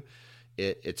honest with you,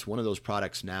 it's one of those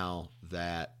products now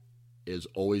that is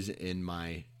always in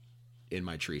my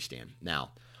tree stand.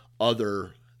 Now,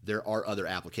 there are other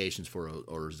applications for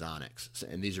Ozonics,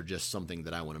 and these are just something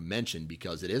that I want to mention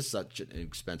because it is such an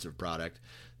expensive product,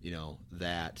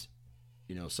 that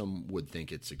some would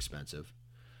think it's expensive.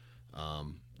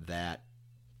 That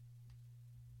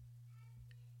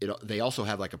they also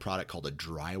have like a product called a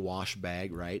dry wash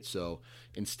bag, right? So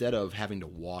instead of having to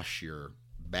wash your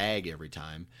bag every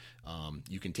time,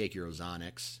 you can take your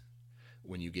Ozonics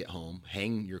when you get home,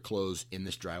 hang your clothes in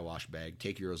this dry wash bag,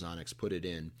 take your Ozonics, put it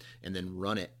in, and then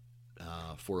run it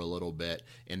for a little bit.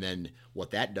 And then what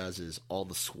that does is all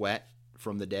the sweat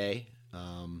from the day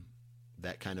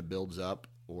that kind of builds up,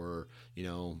 or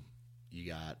you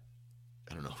got,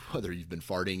 I don't know whether you've been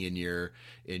farting in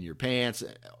your pants,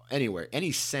 anywhere,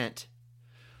 any scent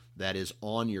that is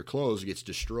on your clothes gets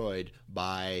destroyed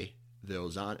by the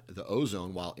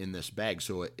ozone while in this bag.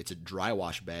 So it's a dry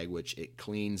wash bag, which it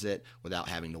cleans it without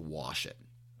having to wash it.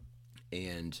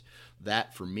 And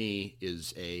that for me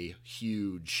is a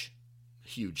huge,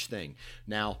 huge thing.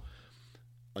 Now,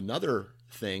 another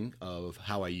thing of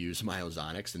how I use my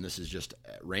ozonics, and this is just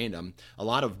random. A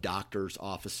lot of doctors'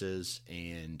 offices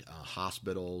and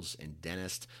hospitals and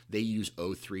dentists, they use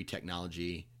O3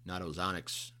 technology, not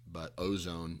ozonics, but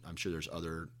ozone. I'm sure there's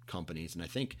other companies, and I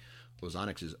think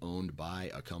ozonics is owned by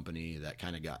a company that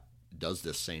kind of does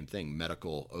this same thing.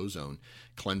 Medical ozone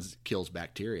kills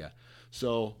bacteria.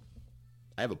 So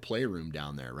I have a playroom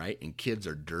down there, right? And kids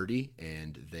are dirty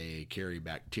and they carry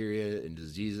bacteria and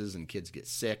diseases, and kids get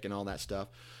sick and all that stuff.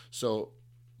 So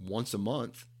once a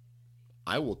month,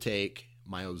 I will take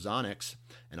my ozonics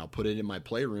and I'll put it in my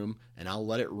playroom and I'll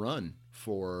let it run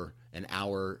for an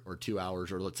hour or 2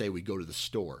 hours, or let's say we go to the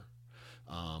store,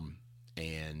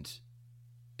 and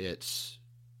it's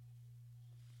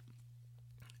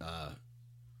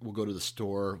we'll go to the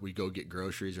store, we go get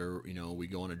groceries, or we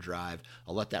go on a drive.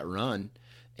 I'll let that run,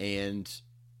 and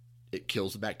it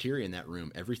kills the bacteria in that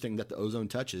room. Everything that the ozone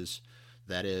touches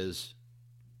that is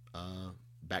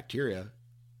bacteria,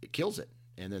 it kills it.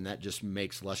 And then that just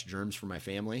makes less germs for my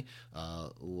family,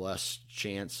 less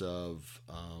chance of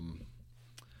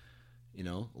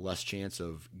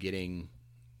getting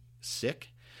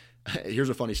sick. Here's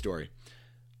a funny story.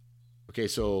 Okay,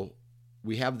 so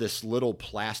we have this little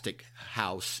plastic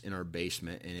house in our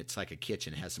basement, and it's like a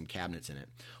kitchen. It has some cabinets in it.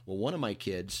 Well, one of my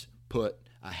kids put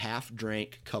a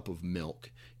half-drank cup of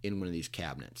milk in one of these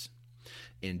cabinets,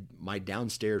 and my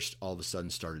downstairs all of a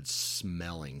sudden started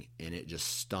smelling, and it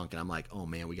just stunk. And I'm like, oh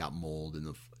man, we got mold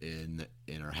in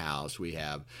our house. We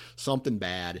have something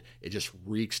bad. It just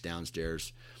reeks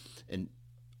downstairs. And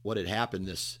what had happened,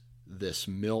 this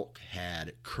milk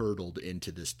had curdled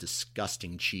into this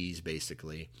disgusting cheese,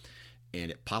 basically. And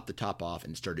it popped the top off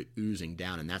and started oozing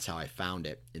down, and that's how I found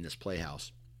it in this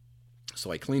playhouse.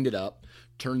 So I cleaned it up,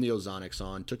 turned the ozonics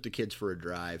on, took the kids for a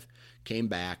drive, came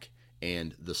back,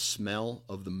 and the smell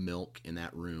of the milk in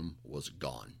that room was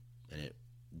gone, and it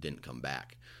didn't come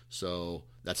back. So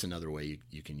that's another way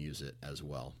you can use it as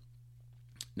well.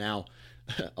 Now,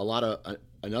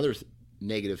 another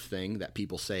negative thing that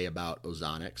people say about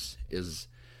ozonics is,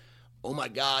 oh my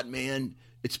God, man,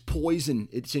 it's poison.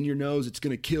 It's in your nose. It's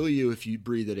going to kill you if you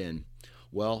breathe it in.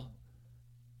 Well,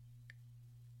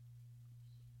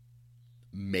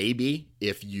 maybe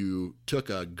if you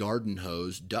took a garden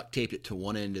hose, duct taped it to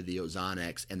one end of the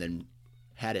ozonics, and then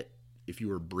had it, if you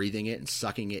were breathing it and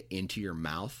sucking it into your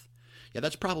mouth, yeah,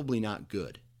 that's probably not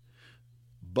good.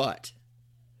 But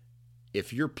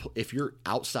if you're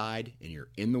outside and you're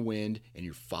in the wind and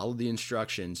you follow the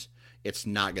instructions, it's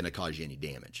not going to cause you any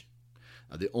damage.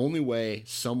 The only way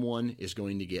someone is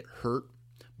going to get hurt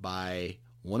by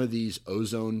one of these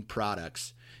ozone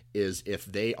products is if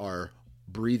they are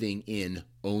breathing in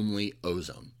only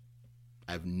ozone.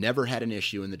 I've never had an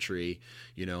issue in the tree,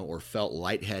 or felt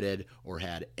lightheaded or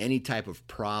had any type of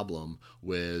problem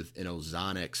with an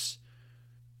ozonics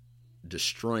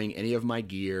destroying any of my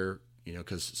gear,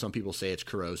 because some people say it's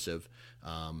corrosive,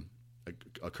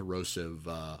 a corrosive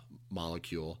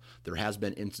molecule. There has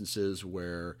been instances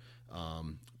where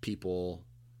people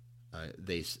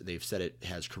they've said it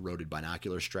has corroded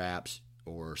binocular straps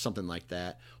or something like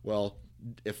that. Well,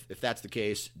 if that's the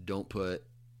case, don't put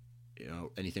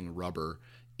anything rubber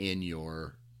in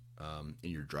your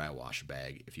dry wash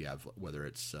bag if you have, whether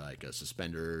it's like a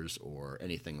suspenders or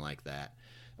anything like that.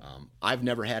 I've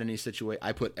never had any situation.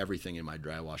 I put everything in my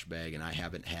dry wash bag, and I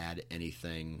haven't had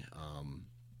anything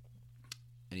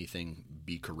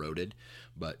be corroded.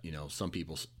 But some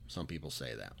people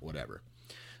say that, whatever.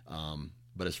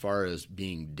 But as far as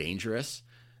being dangerous,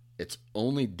 it's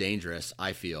only dangerous,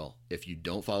 I feel, if you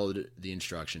don't follow the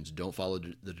instructions, don't follow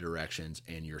the directions,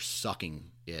 and you're sucking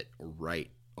it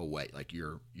right away. Like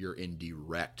you're in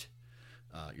direct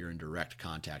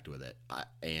contact with it.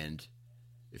 And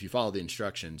if you follow the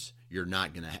instructions, you're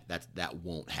not gonna. That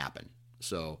won't happen.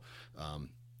 So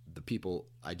the people,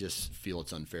 I just feel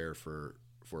it's unfair for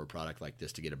a product like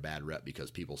this to get a bad rep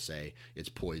because people say it's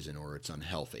poison or it's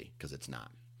unhealthy, because it's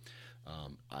not.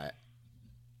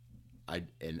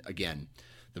 And again,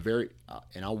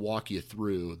 and I'll walk you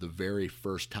through the very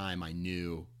first time I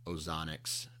knew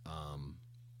ozonics.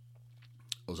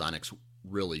 Ozonics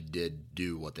really did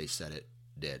do what they said it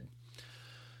did.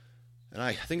 And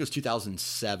I think it was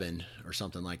 2007 or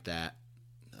something like that.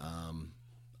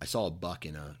 I saw a buck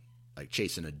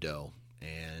chasing a doe,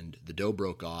 and the doe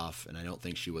broke off, and I don't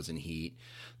think she was in heat.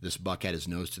 This buck had his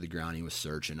nose to the ground. He was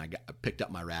searching. I picked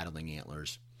up my rattling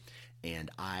antlers,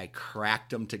 and I cracked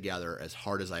them together as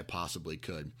hard as I possibly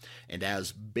could. And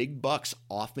as big bucks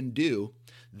often do,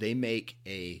 they make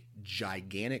a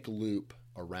gigantic loop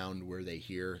around where they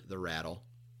hear the rattle.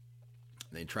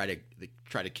 And they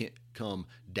try to come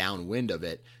downwind of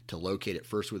it to locate it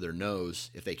first with their nose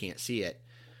if they can't see it.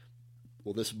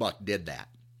 Well, this buck did that.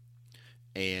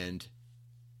 And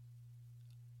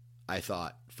I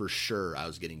thought for sure I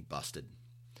was getting busted.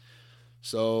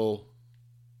 So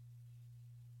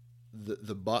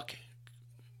the buck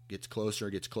gets closer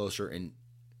and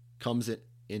comes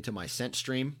into my scent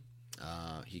stream.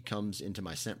 He comes into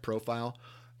my scent profile,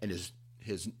 and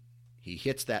he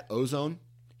hits that ozone.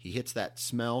 He hits that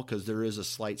smell, because there is a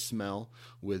slight smell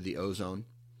with the ozone,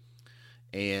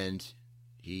 and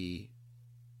he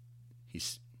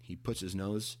puts his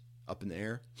nose up in the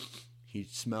air. He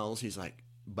smells. He's like,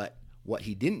 but what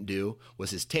he didn't do was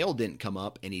his tail didn't come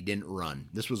up and he didn't run.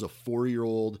 This was a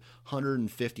 4-year-old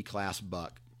 150 class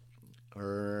buck,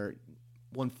 or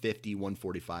 150,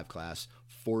 145 class,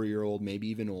 4-year-old, maybe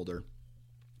even older.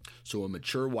 So a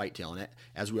mature whitetail, and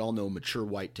as we all know, mature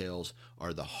whitetails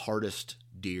are the hardest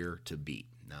deer to beat.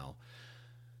 Now,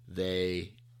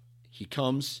 he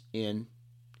comes in,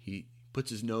 he puts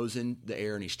his nose in the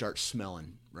air, and he starts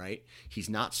smelling, right? He's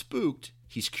not spooked,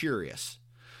 he's curious.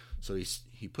 So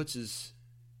he puts his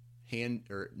hand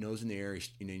or nose in the air,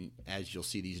 as you'll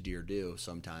see these deer do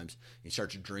sometimes. He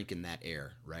starts drinking that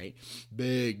air, right?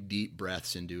 Big, deep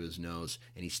breaths into his nose,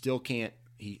 and he still can't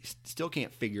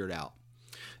figure it out.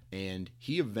 And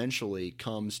he eventually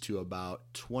comes to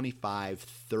about 25,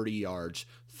 30 yards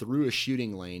through a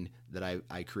shooting lane that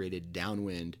I created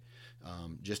downwind,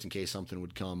 just in case something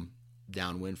would come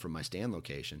downwind from my stand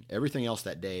location. Everything else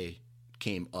that day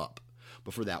came up.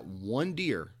 But for that one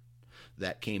deer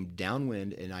that came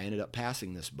downwind and I ended up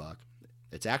passing this buck,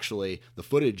 it's actually, the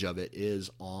footage of it is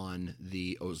on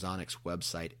the Ozonics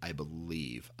website, I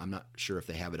believe. I'm not sure if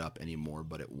they have it up anymore,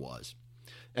 but it was.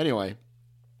 Anyway,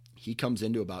 he comes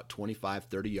into about 25,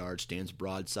 30 yards, stands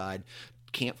broadside,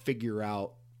 can't figure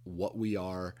out what we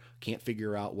are, can't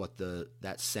figure out what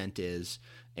that scent is,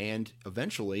 and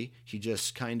eventually he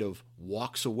just kind of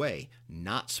walks away,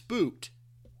 not spooked.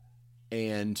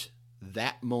 And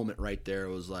that moment right there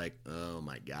was like, oh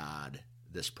my God,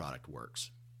 this product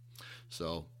works.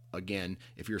 So again,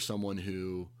 if you're someone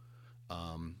who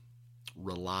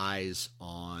relies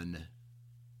on,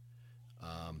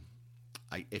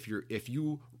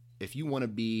 if you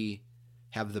want to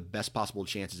have the best possible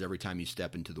chances every time you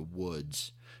step into the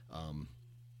woods,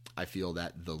 I feel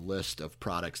that the list of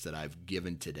products that I've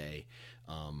given today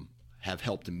have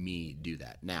helped me do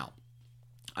that. Now,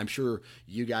 I'm sure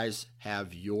you guys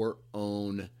have your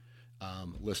own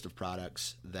list of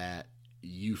products that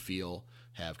you feel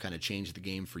have kind of changed the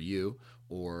game for you,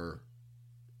 or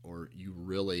you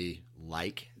really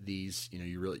like these,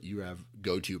 you have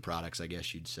go-to products, I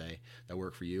guess you'd say, that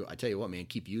work for you. I tell you what, man,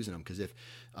 keep using them, because if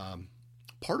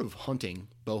part of hunting,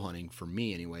 bow hunting, for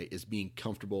me anyway, is being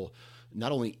comfortable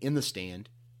not only in the stand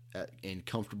and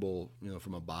comfortable,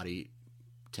 from a body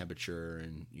temperature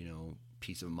and,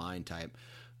 peace of mind type,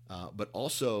 but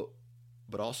also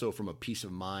from a peace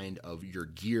of mind of your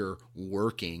gear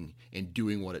working and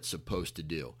doing what it's supposed to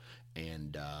do.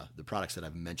 And the products that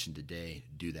I've mentioned today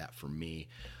do that for me.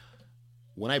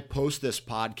 When I post this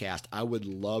podcast, I would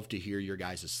love to hear your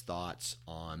guys' thoughts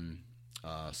on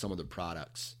some of the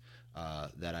products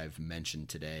that I've mentioned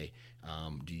today.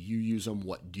 Do you use them?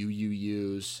 What do you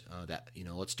use?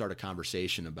 Let's start a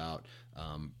conversation about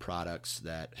products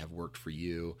that have worked for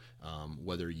you,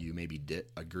 whether you maybe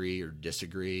agree or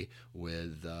disagree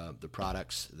with the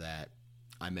products that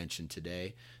I mentioned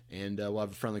today, and we'll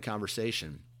have a friendly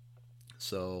conversation.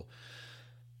 So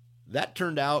that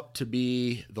turned out to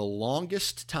be the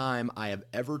longest time I have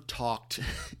ever talked,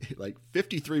 like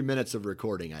 53 minutes of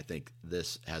recording, I think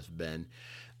this has been.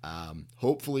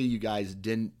 Hopefully you guys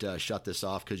didn't shut this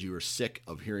off because you were sick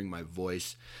of hearing my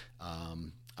voice.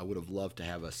 I would have loved to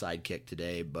have a sidekick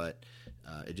today, but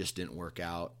it just didn't work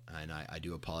out, and I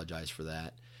do apologize for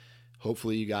that.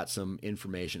 Hopefully you got some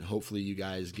information. Hopefully you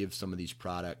guys give some of these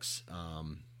products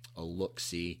a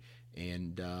look-see,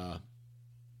 and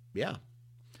yeah.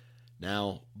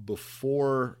 Now,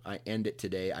 before I end it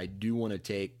today, I do want to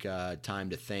take time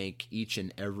to thank each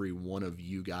and every one of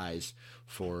you guys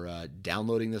for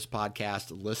downloading this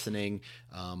podcast, listening.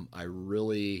 I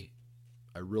really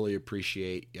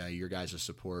appreciate your guys'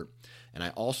 support, and I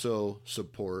also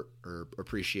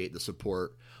appreciate the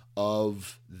support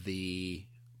of the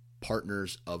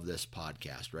partners of this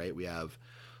podcast. Right? We have,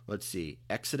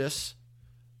 Exodus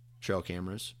trail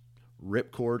cameras,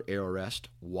 Ripcord Arrow Rest,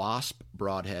 Wasp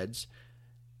Broadheads,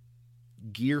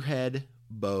 Gearhead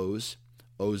Bows,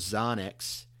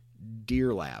 Ozonics,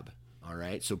 Deer Lab. All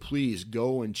right, so please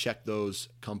go and check those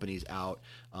companies out.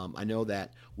 I know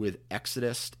that with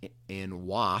Exodus and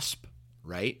Wasp,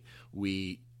 right?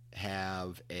 We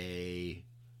have a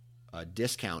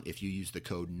discount if you use the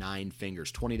code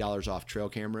 9fingers, $20 off trail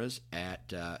cameras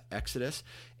at Exodus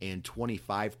and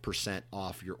 25%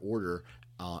 off your order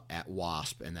at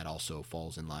Wasp, and that also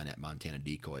falls in line at Montana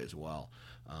Decoy as well.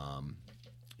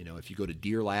 If you go to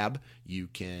Deer Lab, you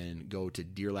can go to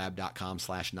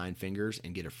deerlab.com/9fingers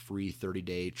and get a free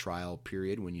 30-day trial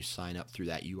period when you sign up through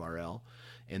that URL.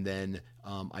 And then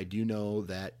I do know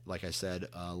that, like I said,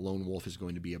 Lone Wolf is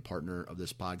going to be a partner of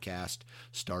this podcast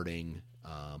starting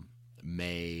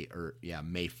May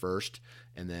 1st,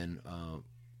 and then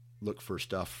look for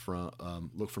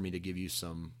me to give you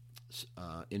some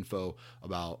info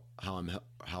about how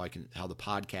the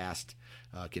podcast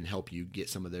can help you get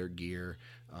some of their gear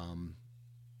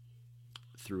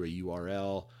through a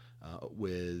URL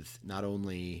with not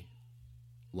only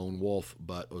Lone Wolf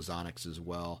but Ozonics as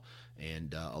well,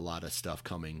 and a lot of stuff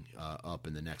coming up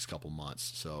in the next couple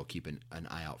months. So keep an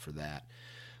eye out for that.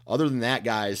 Other than that,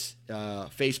 guys,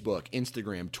 Facebook,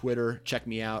 Instagram, Twitter, check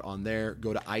me out on there.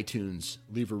 Go to iTunes,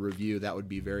 leave a review. That would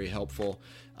be very helpful.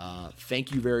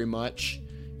 Thank you very much.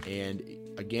 And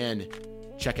again,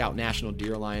 check out National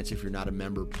Deer Alliance. If you're not a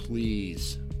member,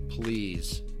 please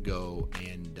go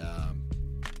and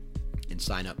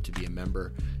sign up to be a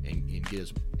member and get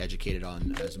as educated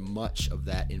on as much of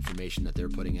that information that they're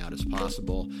putting out as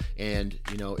possible. And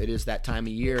it is that time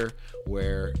of year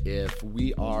where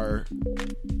we're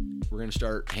going to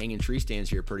start hanging tree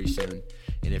stands here pretty soon.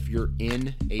 And if you're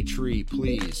in a tree,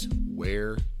 please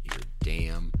wear your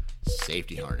damn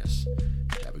safety harness.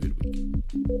 Have a good week.